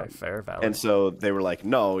 okay, fair, valid. And so they were like,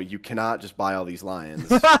 no, you cannot just buy all these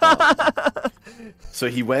lions. So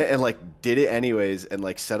he went and like did it anyways, and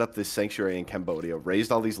like set up this sanctuary in Cambodia,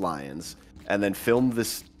 raised all these lions, and then filmed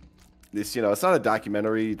this. It's not a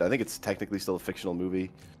documentary. I think it's technically still a fictional movie.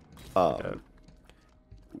 Okay.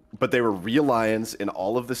 But they were real lions in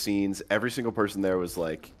all of the scenes. Every single person there was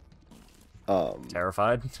like,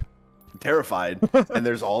 terrified. And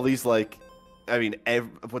there's all these like, I mean,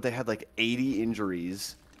 what they had like 80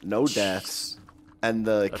 injuries, no deaths, and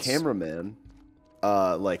the cameraman,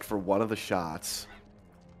 like for one of the shots,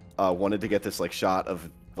 wanted to get this like shot of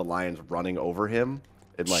the lions running over him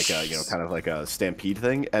in like a, kind of like a stampede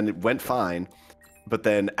thing, and it went fine. But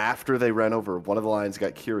then after they ran over, one of the lions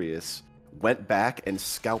got curious, went back and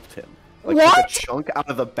scalped him. Like took a chunk out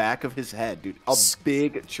of the back of his head, dude. A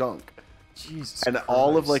big chunk. Jesus And Christ.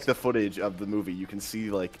 all of like the footage of the movie, you can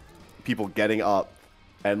see like people getting up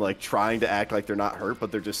and like trying to act like they're not hurt,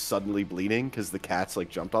 but they're just suddenly bleeding because the cats like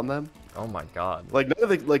jumped on them. Oh my god. Like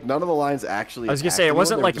none of the lions actually. I was gonna say it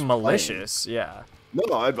wasn't like malicious. Yeah.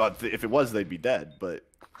 No, if it was, they'd be dead. But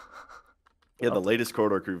yeah, the latest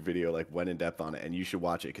Corridor Crew video like went in depth on it, and you should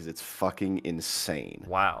watch it because it's fucking insane.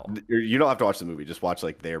 Wow. You don't have to watch the movie; just watch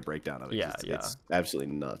like their breakdown of it. Yeah, It's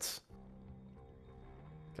absolutely nuts.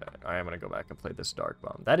 Okay, I am gonna go back and play this Dark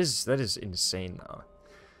Bomb. That is insane though.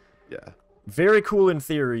 Yeah. Very cool in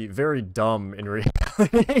theory, very dumb in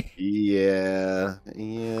reality. Yeah.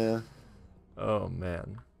 Oh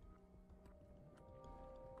man.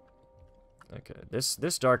 Okay, this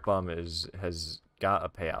Dark Bomb has got a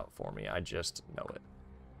payout for me. I just know it.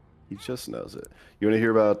 He just knows it. You want to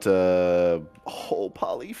hear about whole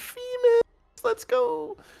polyphemus? Let's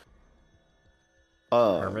go.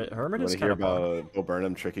 Hermit is kind of about Bo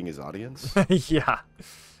Burnham tricking his audience. Yeah,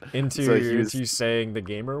 into saying the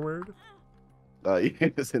gamer word.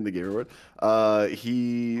 He was in the gamer word.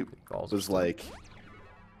 He was like,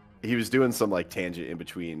 he was doing some like tangent in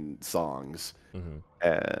between songs,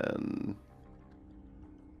 and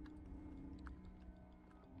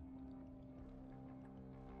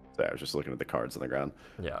sorry, I was just looking at the cards on the ground.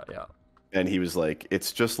 Yeah. And he was like,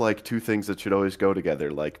 it's just like two things that should always go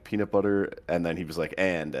together, like peanut butter, and then he was like,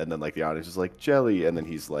 and then like the audience was like jelly, and then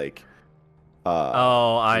he's like,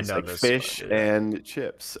 oh, I know like this fish one, yeah. and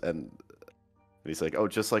chips, and he's like, oh,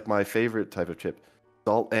 just like my favorite type of chip,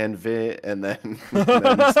 salt and vit, and then, he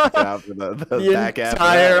stuck it out for the back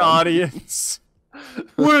entire audience.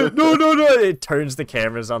 Wait, no! It turns the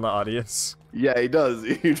cameras on the audience. Yeah, he does.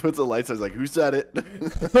 He puts the lights on. He's like, who said it?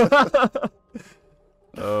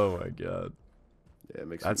 Oh my god. Yeah, it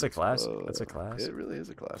makes That's a classic. That's a classic. It really is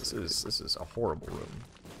a classic. This is a horrible room.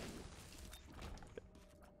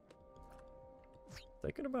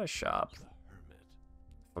 Thinking about a shop.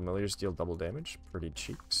 Familiars deal double damage. Pretty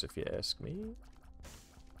cheeks, if you ask me.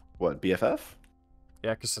 What, BFF?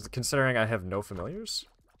 Yeah, because considering I have no familiars.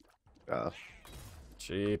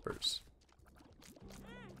 Cheapers.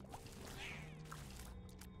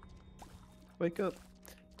 Wake up.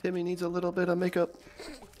 Timmy needs a little bit of makeup.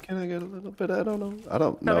 Can I get a little bit? I don't know. I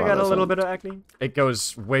don't know. I got a little bit of acne. It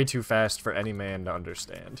goes way too fast for any man to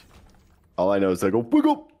understand. All I know is I go, wake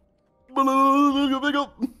up! Wake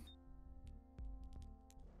up!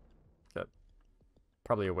 That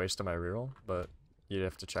probably a waste of my reroll, but you'd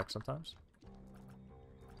have to check sometimes.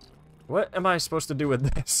 What am I supposed to do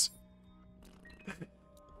with this?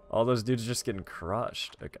 All those dudes are just getting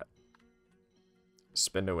crushed. Okay.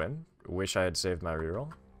 Spin to win. Wish I had saved my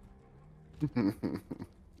reroll.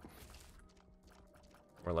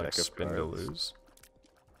 Or like spin to lose.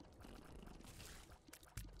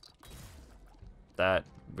 That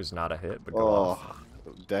was not a hit, but go off.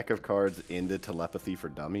 Deck of cards into telepathy for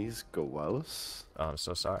dummies. Gross. Oh, I'm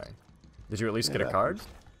so sorry. Did you at least get a card?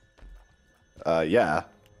 Yeah.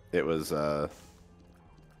 It was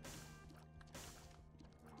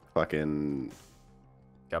fucking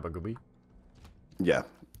Gabagooby? Yeah.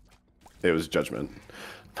 It was Judgment.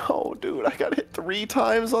 No, dude, I got hit 3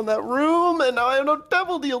 times on that room, and now I have no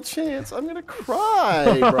Devil Deal chance. I'm gonna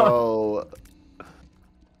cry, bro.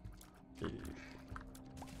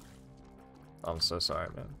 I'm so sorry,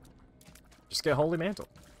 man. Just get Holy Mantle.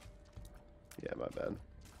 Yeah, my bad.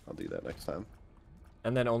 I'll do that next time.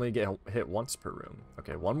 And then only get hit once per room.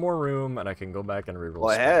 Okay, one more room, and I can go back and reroll.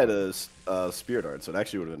 Well, I had a Spirit Heart, so it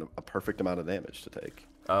actually would have been a perfect amount of damage to take.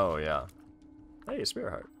 Oh, yeah. Hey,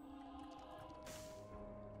 Spirit Heart.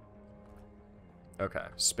 Okay,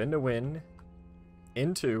 spin to win.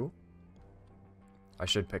 Into. I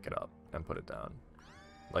should pick it up and put it down.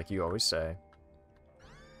 Like you always say.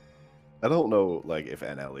 I don't know, like, if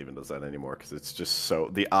NL even does that anymore, because it's just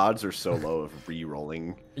so... The odds are so low of re-rolling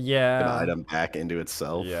an Yeah. item back into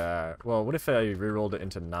itself. Yeah. Well, what if I rerolled it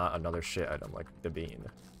into not another shit item, like the bean?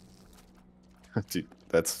 Dude,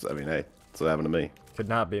 that's... I mean, hey, that's what happened to me. Could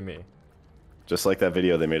not be me. Just like that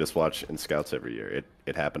video they made us watch in Scouts every year.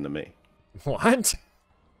 It happened to me. What?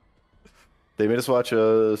 They made us watch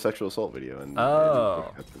a sexual assault video and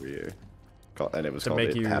every year. And it was called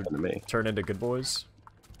It Happened to Me. Turn into good boys?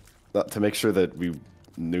 To make sure that we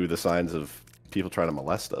knew the signs of people trying to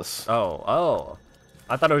molest us. Oh.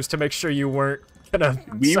 I thought it was to make sure you weren't gonna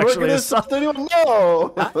we weren't gonna assault anyone.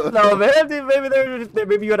 No. No, man.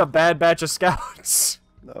 Maybe you had a bad batch of scouts.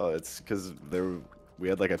 No, it's because we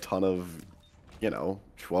had like a ton of,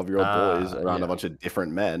 12-year-old boys around a bunch of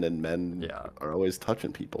different men, and men are always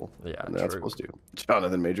touching people. Yeah, and they're not supposed to.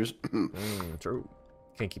 Jonathan Majors. True.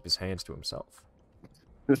 Can't keep his hands to himself.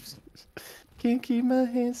 Can't keep my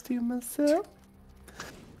hands to myself.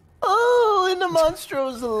 Oh, in the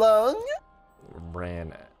Monstro's lung.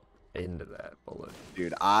 Ran into that bullet.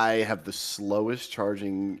 Dude, I have the slowest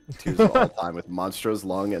charging Tears of all time with Monstro's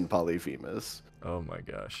lung and Polyphemus. Oh my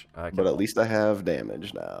gosh. But at least I have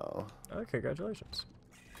damage now. Oh, congratulations.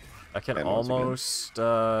 I can almost...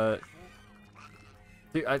 Dude,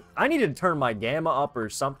 I need to turn my gamma up or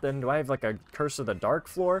something. Do I have like a Curse of the Dark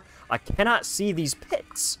floor? I cannot see these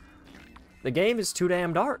pits. The game is too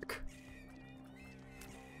damn dark.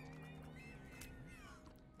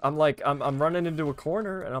 I'm like, I'm running into a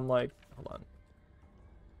corner and I'm like, hold on.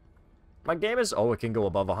 My game is... Oh, it can go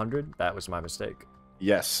above 100? That was my mistake.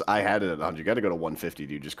 Yes, I had it at 100. You gotta go to 150,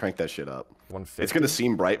 dude. Just crank that shit up. 150? It's gonna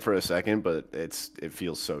seem bright for a second, but it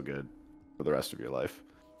feels so good for the rest of your life.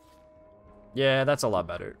 Yeah, that's a lot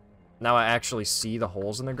better. Now I actually see the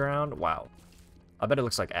holes in the ground. Wow. I bet it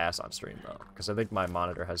looks like ass on stream, though, because I think my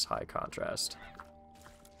monitor has high contrast.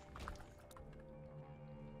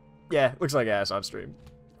 Yeah, looks like ass on stream.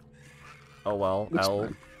 Oh well, L.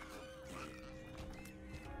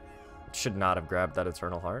 Should not have grabbed that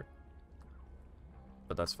Eternal Heart.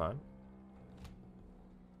 But that's fine.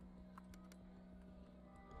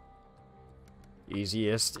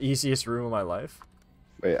 Easiest room of my life.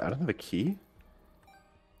 Wait, I don't have a key?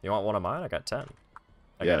 You want one of mine? I got 10.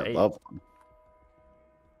 I yeah, got 8. love one.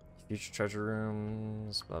 Future treasure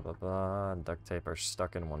rooms, blah blah blah, and duct tape are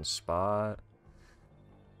stuck in one spot.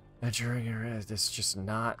 During it's just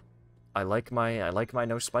not... I like my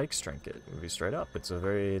no spikes trinket. To be straight up, it's a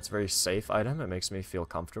very safe item. It makes me feel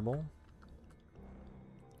comfortable.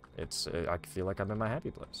 I feel like I'm in my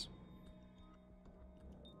happy place.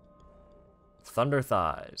 Thunder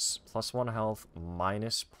Thighs. +1 health,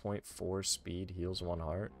 -0.4 speed, heals 1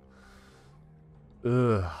 heart.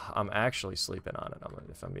 Ugh, I'm actually sleeping on it,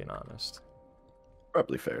 if I'm being honest.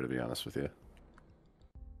 Probably fair, to be honest with you.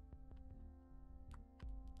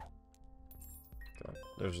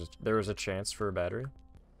 Okay. There was a chance for a battery.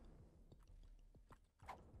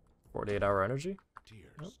 48-hour energy?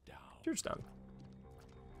 Tears down. Tears down.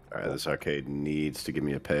 Alright, this arcade needs to give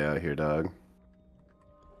me a payout here, dog.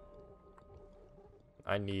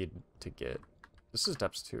 I need to get... This is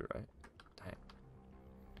depths 2, right?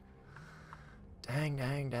 Dang,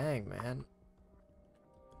 man.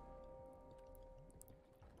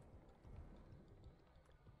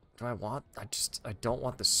 I don't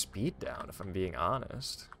want the speed down, if I'm being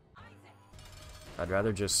honest. I'd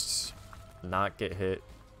rather just not get hit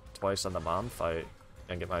twice on the mom fight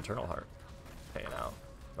and get my Eternal Heart paying out.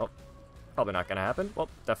 Oh, probably not gonna happen. Well,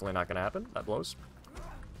 definitely not gonna happen. That blows.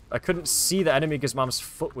 I couldn't see the enemy because mom's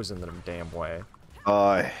foot was in the damn way.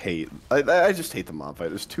 I just hate the mob fight.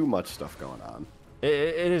 There's too much stuff going on.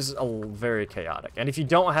 It is very chaotic. And if you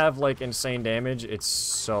don't have, like, insane damage, it's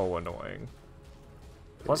so annoying.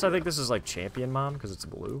 Plus, I think this is, like, champion mom, because it's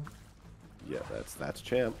blue. Yeah, that's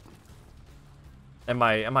champ. And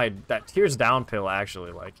that Tears Down pill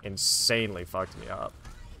actually, like, insanely fucked me up.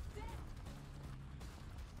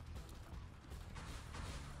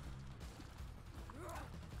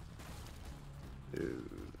 Dude,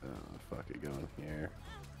 fuck it going here.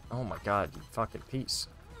 Oh my god, you fucking piece.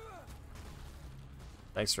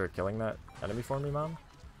 Thanks for killing that enemy for me, Mom.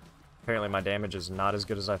 Apparently my damage is not as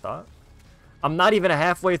good as I thought. I'm not even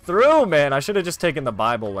halfway through, man! I should have just taken the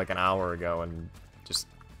Bible like an hour ago and just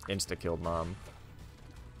insta-killed Mom.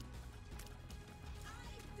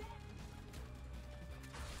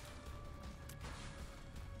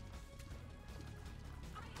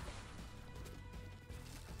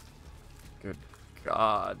 Good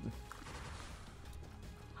God.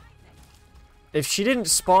 If she didn't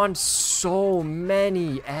spawn so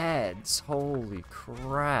many ads, holy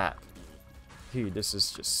crap. Dude, this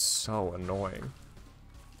is just so annoying.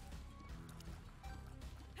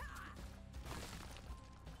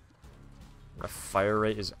 My fire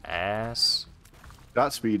rate is ass.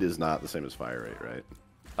 Shot speed is not the same as fire rate,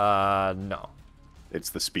 right? No.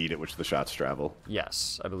 It's the speed at which the shots travel.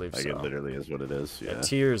 Yes, I believe Like so. it literally is what it is. Yeah.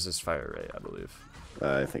 Tears is fire rate, I believe.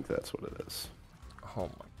 I think that's what it is. Oh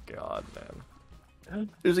my god, man.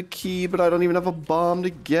 There's a key, but I don't even have a bomb to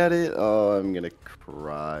get it. Oh, I'm gonna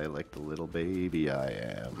cry like the little baby I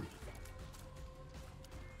am.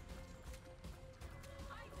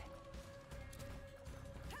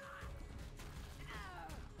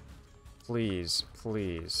 Please,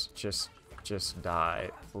 please, just die,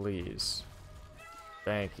 please.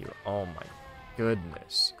 Thank you. Oh my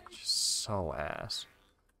goodness. Just so ass.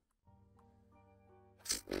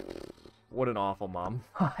 What an awful mom.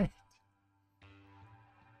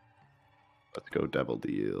 Let's go devil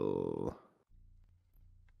deal.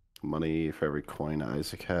 Money for every coin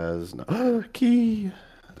Isaac has. No. Key.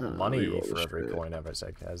 Money for every coin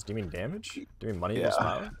Isaac has. Do you mean damage? Do you mean money equals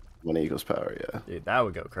power? Money equals power, yeah. Dude, that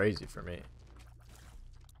would go crazy for me.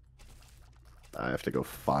 I have to go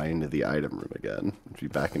find the item room again. I'll be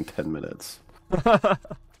back in 10 minutes.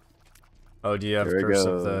 Oh, do you have Curse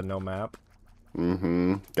of the No Map?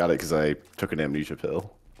 Mm-hmm. Got it because I took an amnesia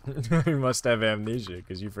pill. You must have amnesia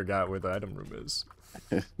because you forgot where the item room is.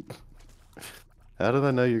 How did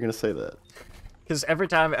I know you're going to say that? Because every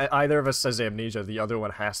time either of us says amnesia, the other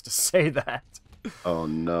one has to say that. Oh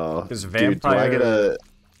no. Because vampire... Dude, do I get a...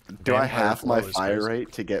 Do I vampire half my flow is fire crazy.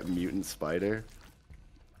 rate to get mutant spider?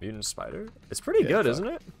 Mutant spider? It's pretty good, isn't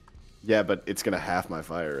it? Yeah, but it's going to half my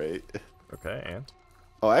fire rate. Okay, and?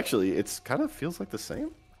 Oh, actually, it's kind of feels like the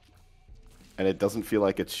same. And it doesn't feel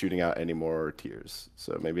like it's shooting out any more tears.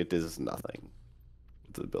 So maybe it does nothing.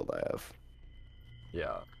 It's the build I have.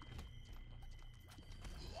 Yeah.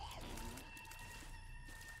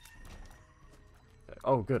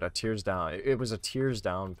 Oh, good. A tears down. It was a tears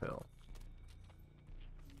down pill.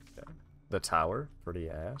 Okay. The tower, pretty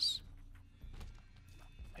ass.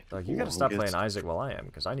 Like, you gotta stop playing Isaac while I am,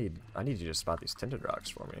 because I need you to spot these tinted rocks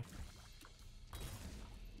for me.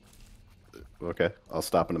 Okay, I'll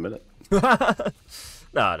stop in a minute.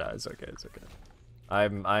 No, it's okay, it's okay.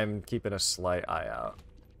 I'm keeping a slight eye out.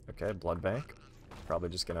 Okay, blood bank. Probably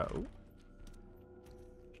just gonna. Ooh.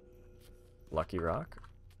 Lucky rock.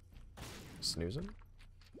 Snoozing.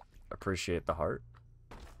 Appreciate the heart.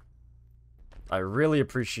 I really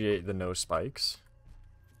appreciate the no spikes.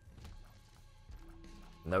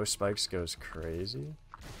 No spikes goes crazy.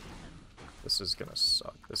 This is gonna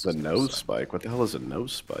suck. This is The nose spike? What the hell is a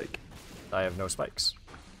nose spike? I have no spikes.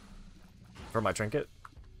 For my trinket.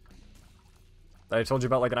 That I told you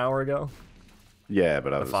about like an hour ago? Yeah,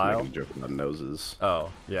 but I was file? making a joke about noses.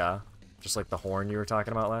 Oh, yeah. Just like the horn you were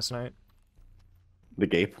talking about last night? The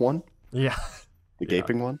gape one? Yeah. The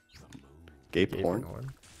gaping one? Gape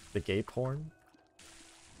horn? The gape horn?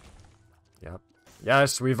 Yep.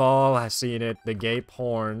 Yes, we've all seen it. The gape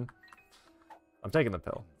horn. I'm taking the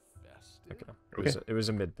pill. Okay. It was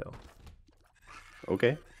a mid pill.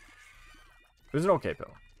 Okay. It was an okay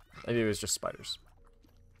pill. Maybe it was just spiders.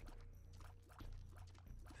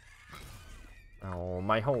 Oh,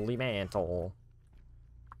 my holy mantle.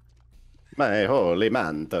 My holy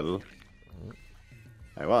mantle.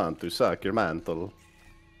 I want to suck your mantle.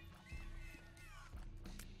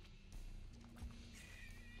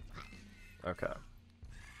 Okay.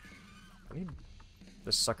 I need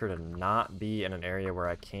this sucker to not be in an area where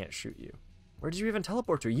I can't shoot you. Where did you even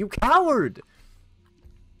teleport to? You coward!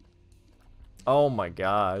 Oh my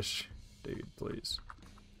gosh. Dude, please.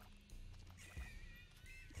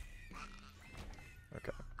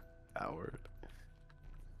 Okay. Coward.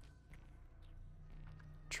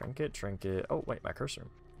 Trinket, trinket. Oh, wait, my cursor.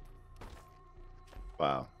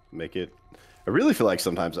 Wow. Make it... I really feel like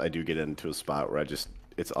sometimes I do get into a spot where it's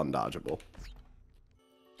undodgeable.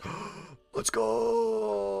 Let's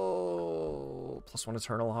go! +1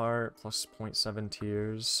 Eternal Heart, plus 0.7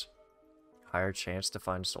 Tears. Higher chance to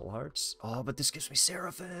find Soul Hearts. Oh, but this gives me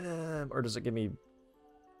Seraphim! Or does it give me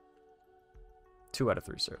 2 out of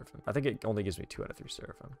 3 Seraphim? I think it only gives me 2 out of 3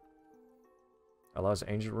 Seraphim. Allows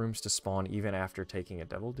Angel Rooms to spawn even after taking a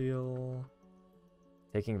Devil Deal.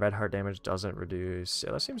 Taking Red Heart damage doesn't reduce.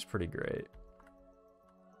 Yeah, that seems pretty great.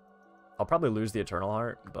 I'll probably lose the Eternal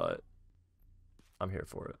Heart, but I'm here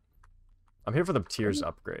for it. I'm here for the Tears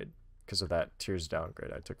upgrade, because of that Tears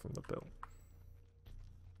downgrade I took from the pill.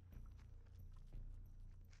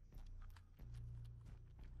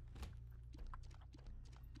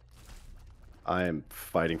 I am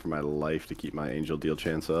fighting for my life to keep my angel deal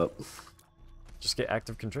chance up. Just get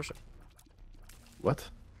Active Contrition. What?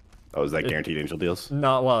 Oh, is that guaranteed angel deals?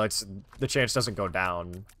 No, well, it's the chance doesn't go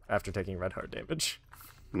down after taking Red Heart damage.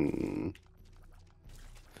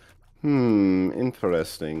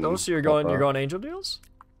 Interesting. Oh, so you're going angel deals?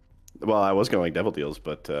 Well, I was going devil deals,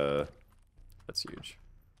 but That's huge.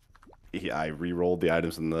 I re-rolled the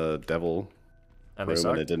items in the devil And room, they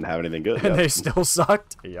sucked? and it didn't have anything good. And Yep. they still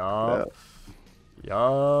sucked? Yup.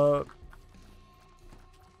 Yup.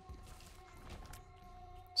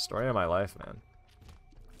 Story of my life, man.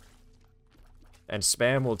 And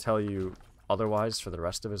Spam will tell you otherwise for the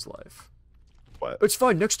rest of his life. What? It's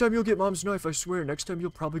fine. Next time you'll get Mom's knife. I swear. Next time you'll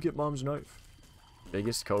probably get Mom's knife.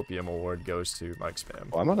 Biggest copium award goes to Mike Spam.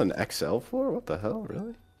 Oh, I'm on an XL floor? What the hell?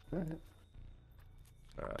 Really?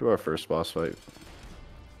 Alright. Do our first boss fight.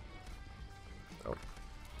 Oh.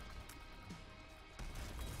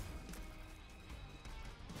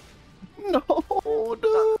 No,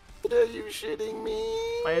 dude. Are you shitting me?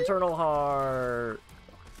 My eternal heart.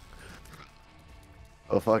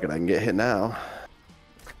 Oh, fuck it. I can get hit now.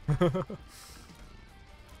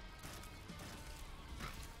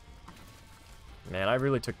 Man, I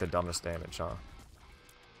really took the dumbest damage, huh?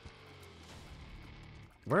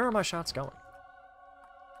 Where are my shots going?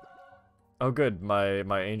 Oh, good.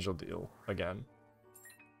 My angel deal again.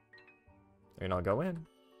 I mean, I'll go in.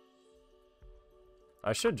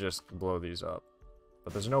 I should just blow these up,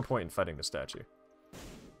 but there's no point in fighting the statue.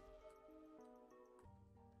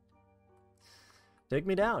 Take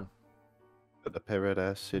me down. The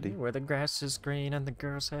parrot-ass city. Where the grass is green and the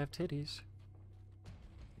girls have titties.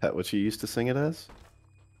 That what you used to sing it as?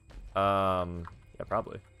 Yeah,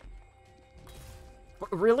 probably.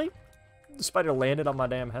 Really? The spider landed on my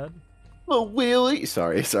damn head? Oh, Willie.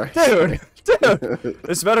 Sorry. Dude!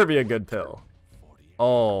 This better be a good pill.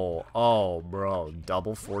 Oh, bro.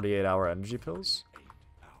 Double 48-hour energy pills?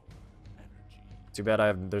 Too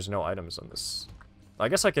bad there's no items on this. I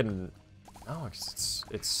guess I can... Oh,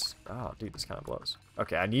 it's... Oh, dude, this kind of blows.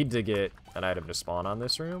 Okay, I need to get an item to spawn on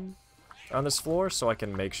this room. On this floor, so I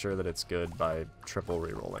can make sure that it's good by triple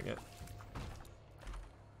re-rolling it.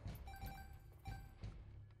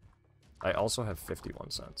 I also have 51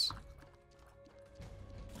 cents.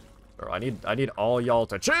 Or I need all y'all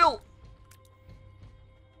to chill!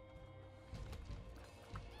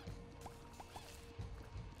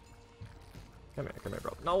 Come here,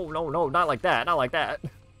 bro. No, not like that, not like that.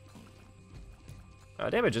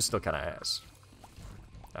 Damage is still kind of ass.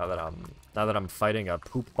 Now that I'm fighting a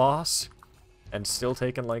poop boss, and still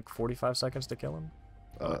taking like 45 seconds to kill him.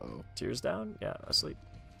 Uh-oh. Tears down? Yeah, asleep.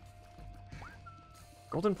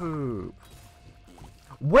 Golden poop.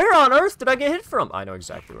 Where on earth did I get hit from? I know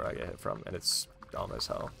exactly where I get hit from, and it's dumb as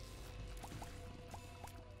hell.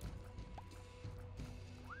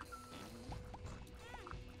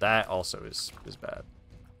 That also is bad.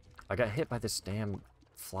 I got hit by this damn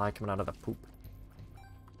fly coming out of the poop.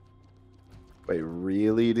 Wait,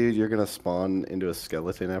 really, dude? You're gonna spawn into a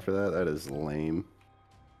skeleton after that? That is lame.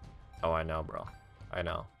 Oh, I know, bro. I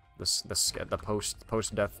know. The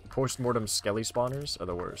post-mortem skelly spawners are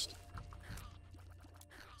the worst.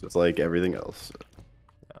 It's like everything else.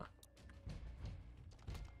 Yeah.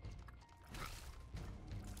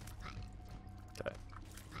 Okay.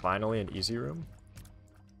 Finally, an easy room.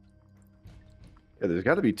 Yeah, there's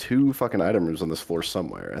got to be 2 fucking item rooms on this floor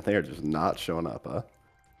somewhere. I think they're just not showing up, huh?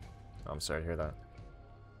 I'm sorry to hear that.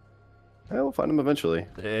 Yeah, we'll find them eventually.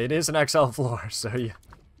 It is an XL floor, so yeah,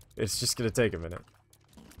 it's just gonna take a minute.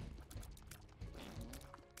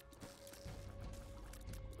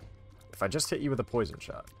 If I just hit you with a poison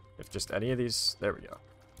shot, if just any of these, there we go.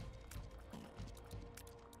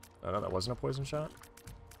 Oh no, that wasn't a poison shot?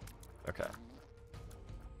 Okay.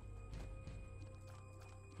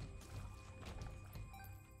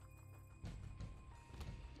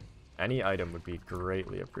 Any item would be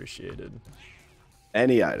greatly appreciated.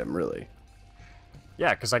 Any item, really.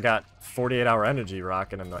 Yeah, because I got 48-hour energy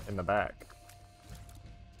rocking in the back.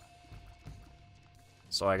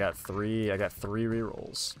 So I got three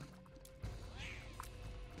rerolls.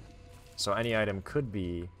 So any item could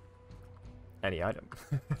be any item.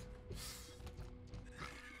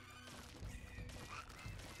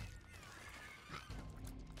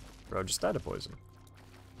 Bro, just die to poison.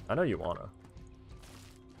 I know you wanna.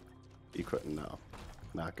 You couldn't, no.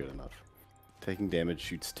 Not good enough. Taking damage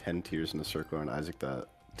shoots 10 tears in a circle on Isaac. That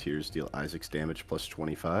tears deal Isaac's damage plus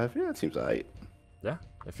 25. Yeah, it seems alright. Yeah,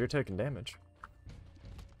 if you're taking damage.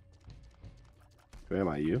 Am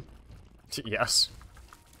I you? Yes.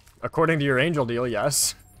 According to your angel deal,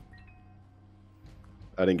 yes.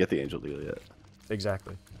 I didn't get the angel deal yet.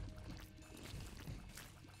 Exactly.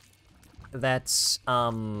 That's,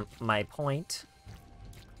 my point.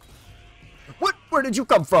 What? Where did you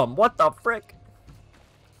come from? What the frick?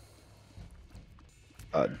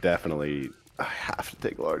 Definitely, I have to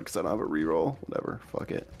take Lord because I don't have a reroll. Whatever,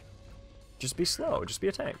 fuck it. Just be slow. Just be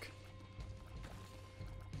a tank.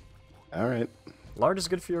 All right. Lard is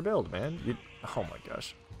good for your build, man. You, oh my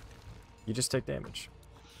gosh. You just take damage.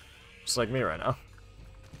 Just like me right now.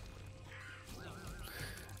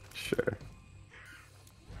 Sure.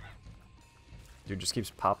 Dude just keeps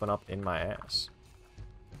popping up in my ass.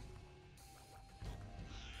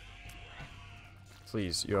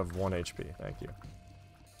 Please, you have 1 HP. Thank you.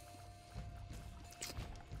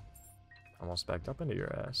 Almost backed up into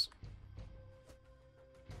your ass.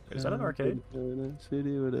 Wait, is that an arcade?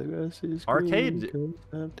 Arcade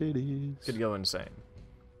could go insane.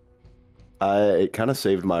 It kind of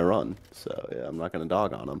saved my run, so yeah, I'm not gonna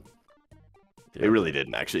dog on him. Yeah. It really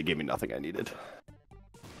didn't. Actually, it gave me nothing I needed.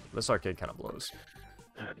 This arcade kind of blows.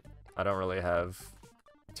 I don't really have...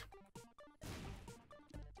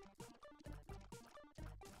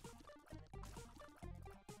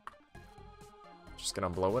 Just gonna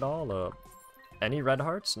blow it all up. Any red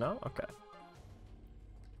hearts? No? Okay.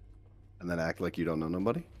 And then act like you don't know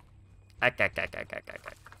nobody? But But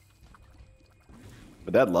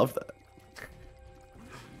Dad loved that.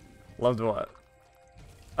 loved what?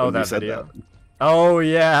 Oh, When you that said video. that. Oh,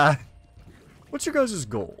 yeah. What's your guys'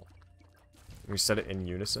 goal? We said it in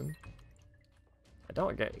unison. I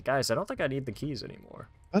don't get... Guys, I don't think I need the keys anymore.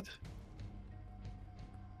 What?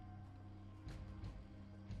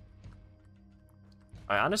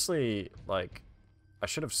 I honestly, like... I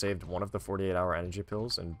should have saved one of the 48-hour energy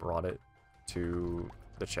pills and brought it to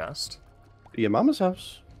the chest. Your mama's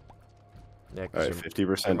house. Yeah, All right,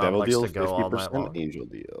 50% mom devil likes deal, to go all night 50% long. angel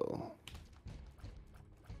deal.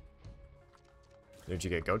 Did you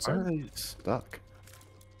get goats Why are in? they stuck?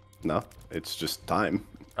 No, it's just time.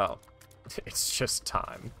 Oh. It's just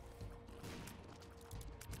time.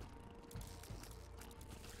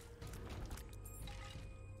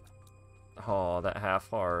 Oh, that half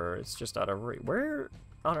heart. It's just out of reach. Where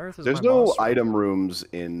on earth is There's my no boss room? item rooms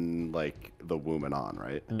in, like, the womb and on,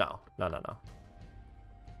 right? No. No, no, no.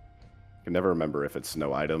 I can never remember if it's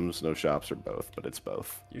no items, no shops, or both, but it's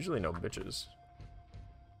both. Usually no bitches.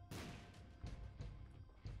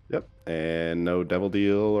 Yep, and no devil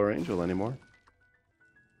deal or angel anymore.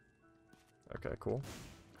 Okay, cool.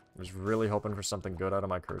 I was really hoping for something good out of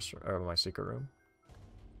my cursor or my secret room.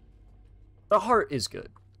 The heart is good.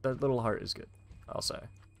 That little heart is good, I'll say.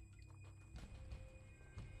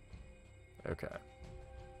 Okay.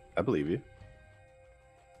 I believe you.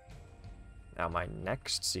 Now my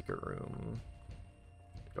next secret room.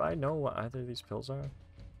 Do I know what either of these pills are? I'm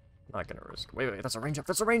not gonna risk. Wait, that's a range up.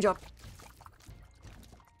 That's a range up.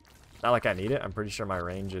 Not like I need it. I'm pretty sure my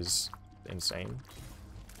range is insane.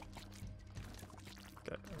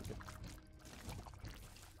 Okay.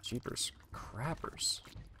 Jeepers crappers.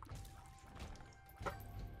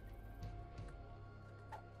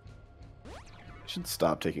 I should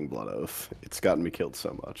stop taking blood oath. It's gotten me killed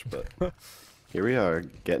so much, but here we are,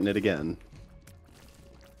 getting it again.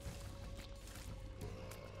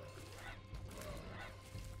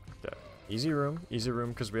 Okay. Easy room,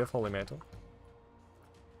 because we have Holy Mantle.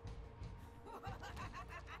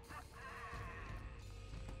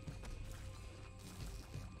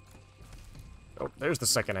 Oh, there's the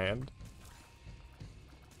second hand.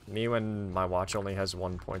 Me when my watch only has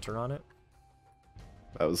 1 pointer on it.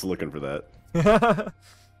 I was looking for that.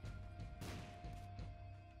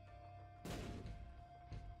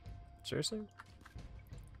 Seriously?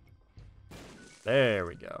 There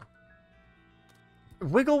we go.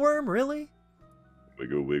 Wiggle worm, really?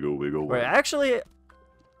 Wiggle, wiggle, wiggle. Wait, actually,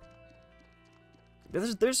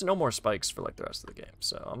 there's no more spikes for like the rest of the game,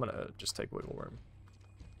 so I'm gonna just take wiggle worm.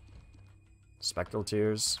 Spectral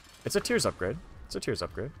tears. It's a tears upgrade. It's a tears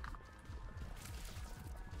upgrade.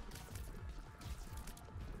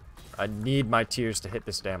 I need my tears to hit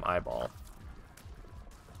this damn eyeball.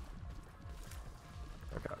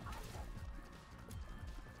 Okay.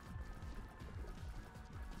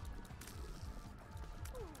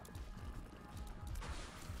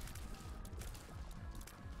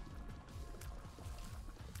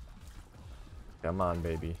 Come on,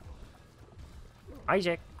 baby.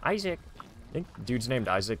 Isaac! Isaac! I think dudes named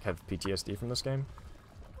Isaac have PTSD from this game.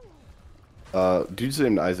 Dudes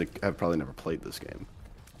named Isaac have probably never played this game.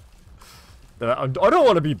 I don't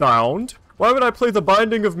want to be bound. Why would I play the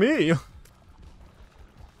binding of me?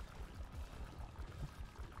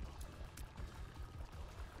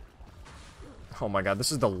 Oh my god,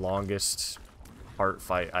 this is the longest heart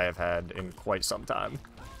fight I have had in quite some time.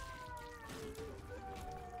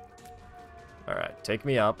 Alright, take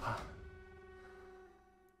me up.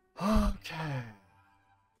 Okay.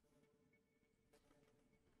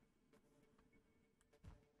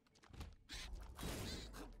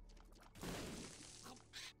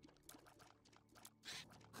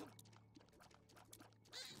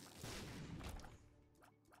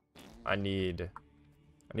 I need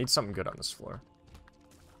something good on this floor.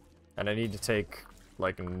 And I need to take,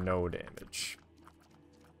 like, no damage.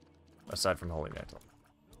 Aside from Holy Mantle.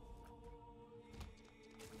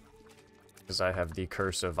 Because I have the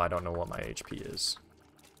curse of I don't know what my HP is.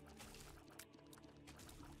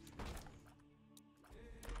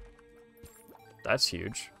 That's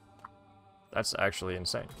huge. That's actually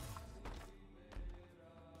insane.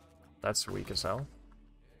 That's weak as hell.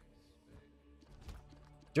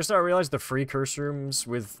 Just now I realized the free curse rooms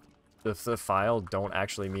with the file don't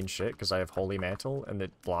actually mean shit because I have Holy Mantle and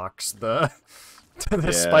it blocks the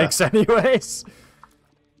spikes anyways.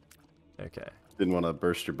 Okay. Didn't want to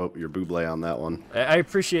burst your buble on that one. I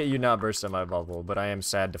appreciate you not bursting my bubble, but I am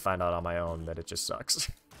sad to find out on my own that it just sucks.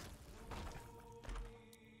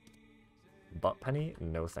 Butt penny?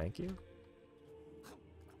 No thank you.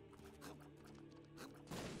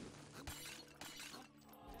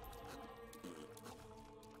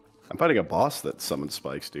 I'm fighting a boss that summoned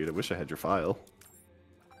spikes, dude. I wish I had your file.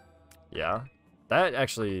 Yeah. That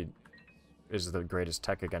actually is the greatest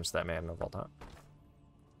tech against that man of all time.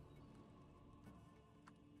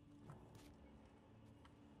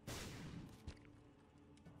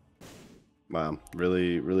 Wow.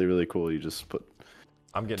 Really, really, really cool. You just put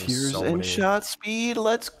I'm getting tears so and many... shot speed.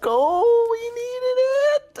 Let's go. We needed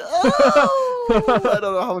it. Oh! I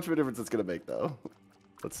don't know how much of a difference it's going to make, though.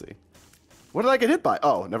 Let's see. What did I get hit by?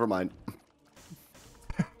 Oh, never mind.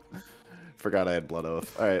 Forgot I had Blood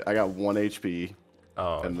Oath. Alright, I got 1 HP.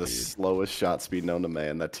 Oh, and the dude. slowest shot speed known to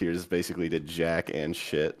man. That Tears basically did jack and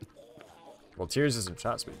shit. Well, Tears isn't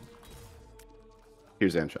shot speed.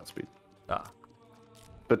 Tears and shot speed. Ah.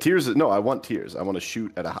 But Tears is... No, I want Tears. I want to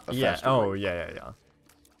shoot at a faster rate. Yeah.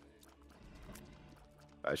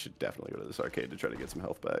 I should definitely go to this arcade to try to get some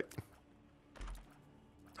health back.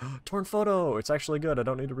 Torn photo! It's actually good. I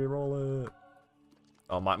don't need to re-roll it.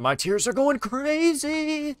 Oh, my tears are going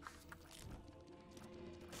crazy!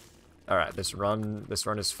 Alright, this run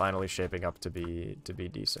is finally shaping up to be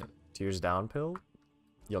decent. Tears down pill?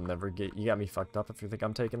 You'll never get... You got me fucked up if you think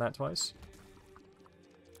I'm taking that twice.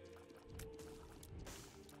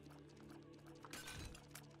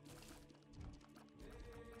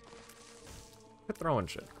 Quit throwing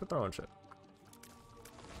shit. Quit throwing shit.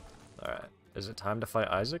 Alright. Is it time to fight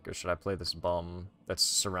Isaac, or should I play this bum that's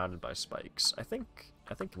surrounded by spikes? I think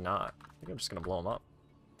not. I think I'm just gonna blow him up.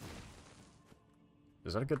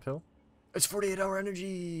 Is that a good pill? It's 48-hour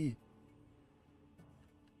energy!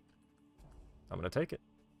 I'm gonna take it.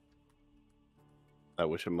 I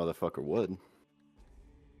wish a motherfucker would.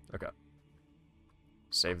 Okay.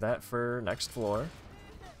 Save that for next floor.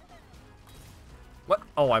 What?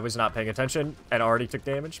 Oh, I was not paying attention and already took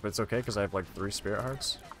damage, but it's okay because I have like 3 spirit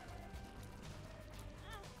hearts.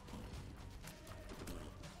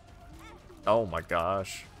 Oh my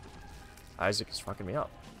gosh. Isaac is fucking me up.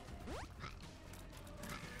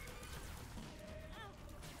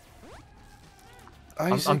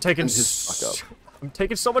 I'm taking I'm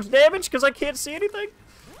taking so much damage because I can't see anything.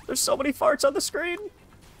 There's so many farts on the screen.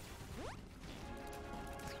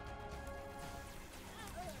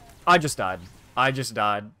 I just died. I just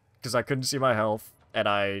died because I couldn't see my health and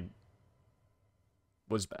I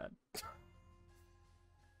was bad.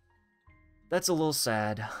 That's a little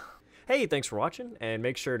sad. Hey, thanks for watching, and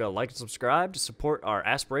make sure to like and subscribe to support our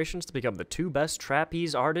aspirations to become the 2 best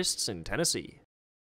trapeze artists in Tennessee.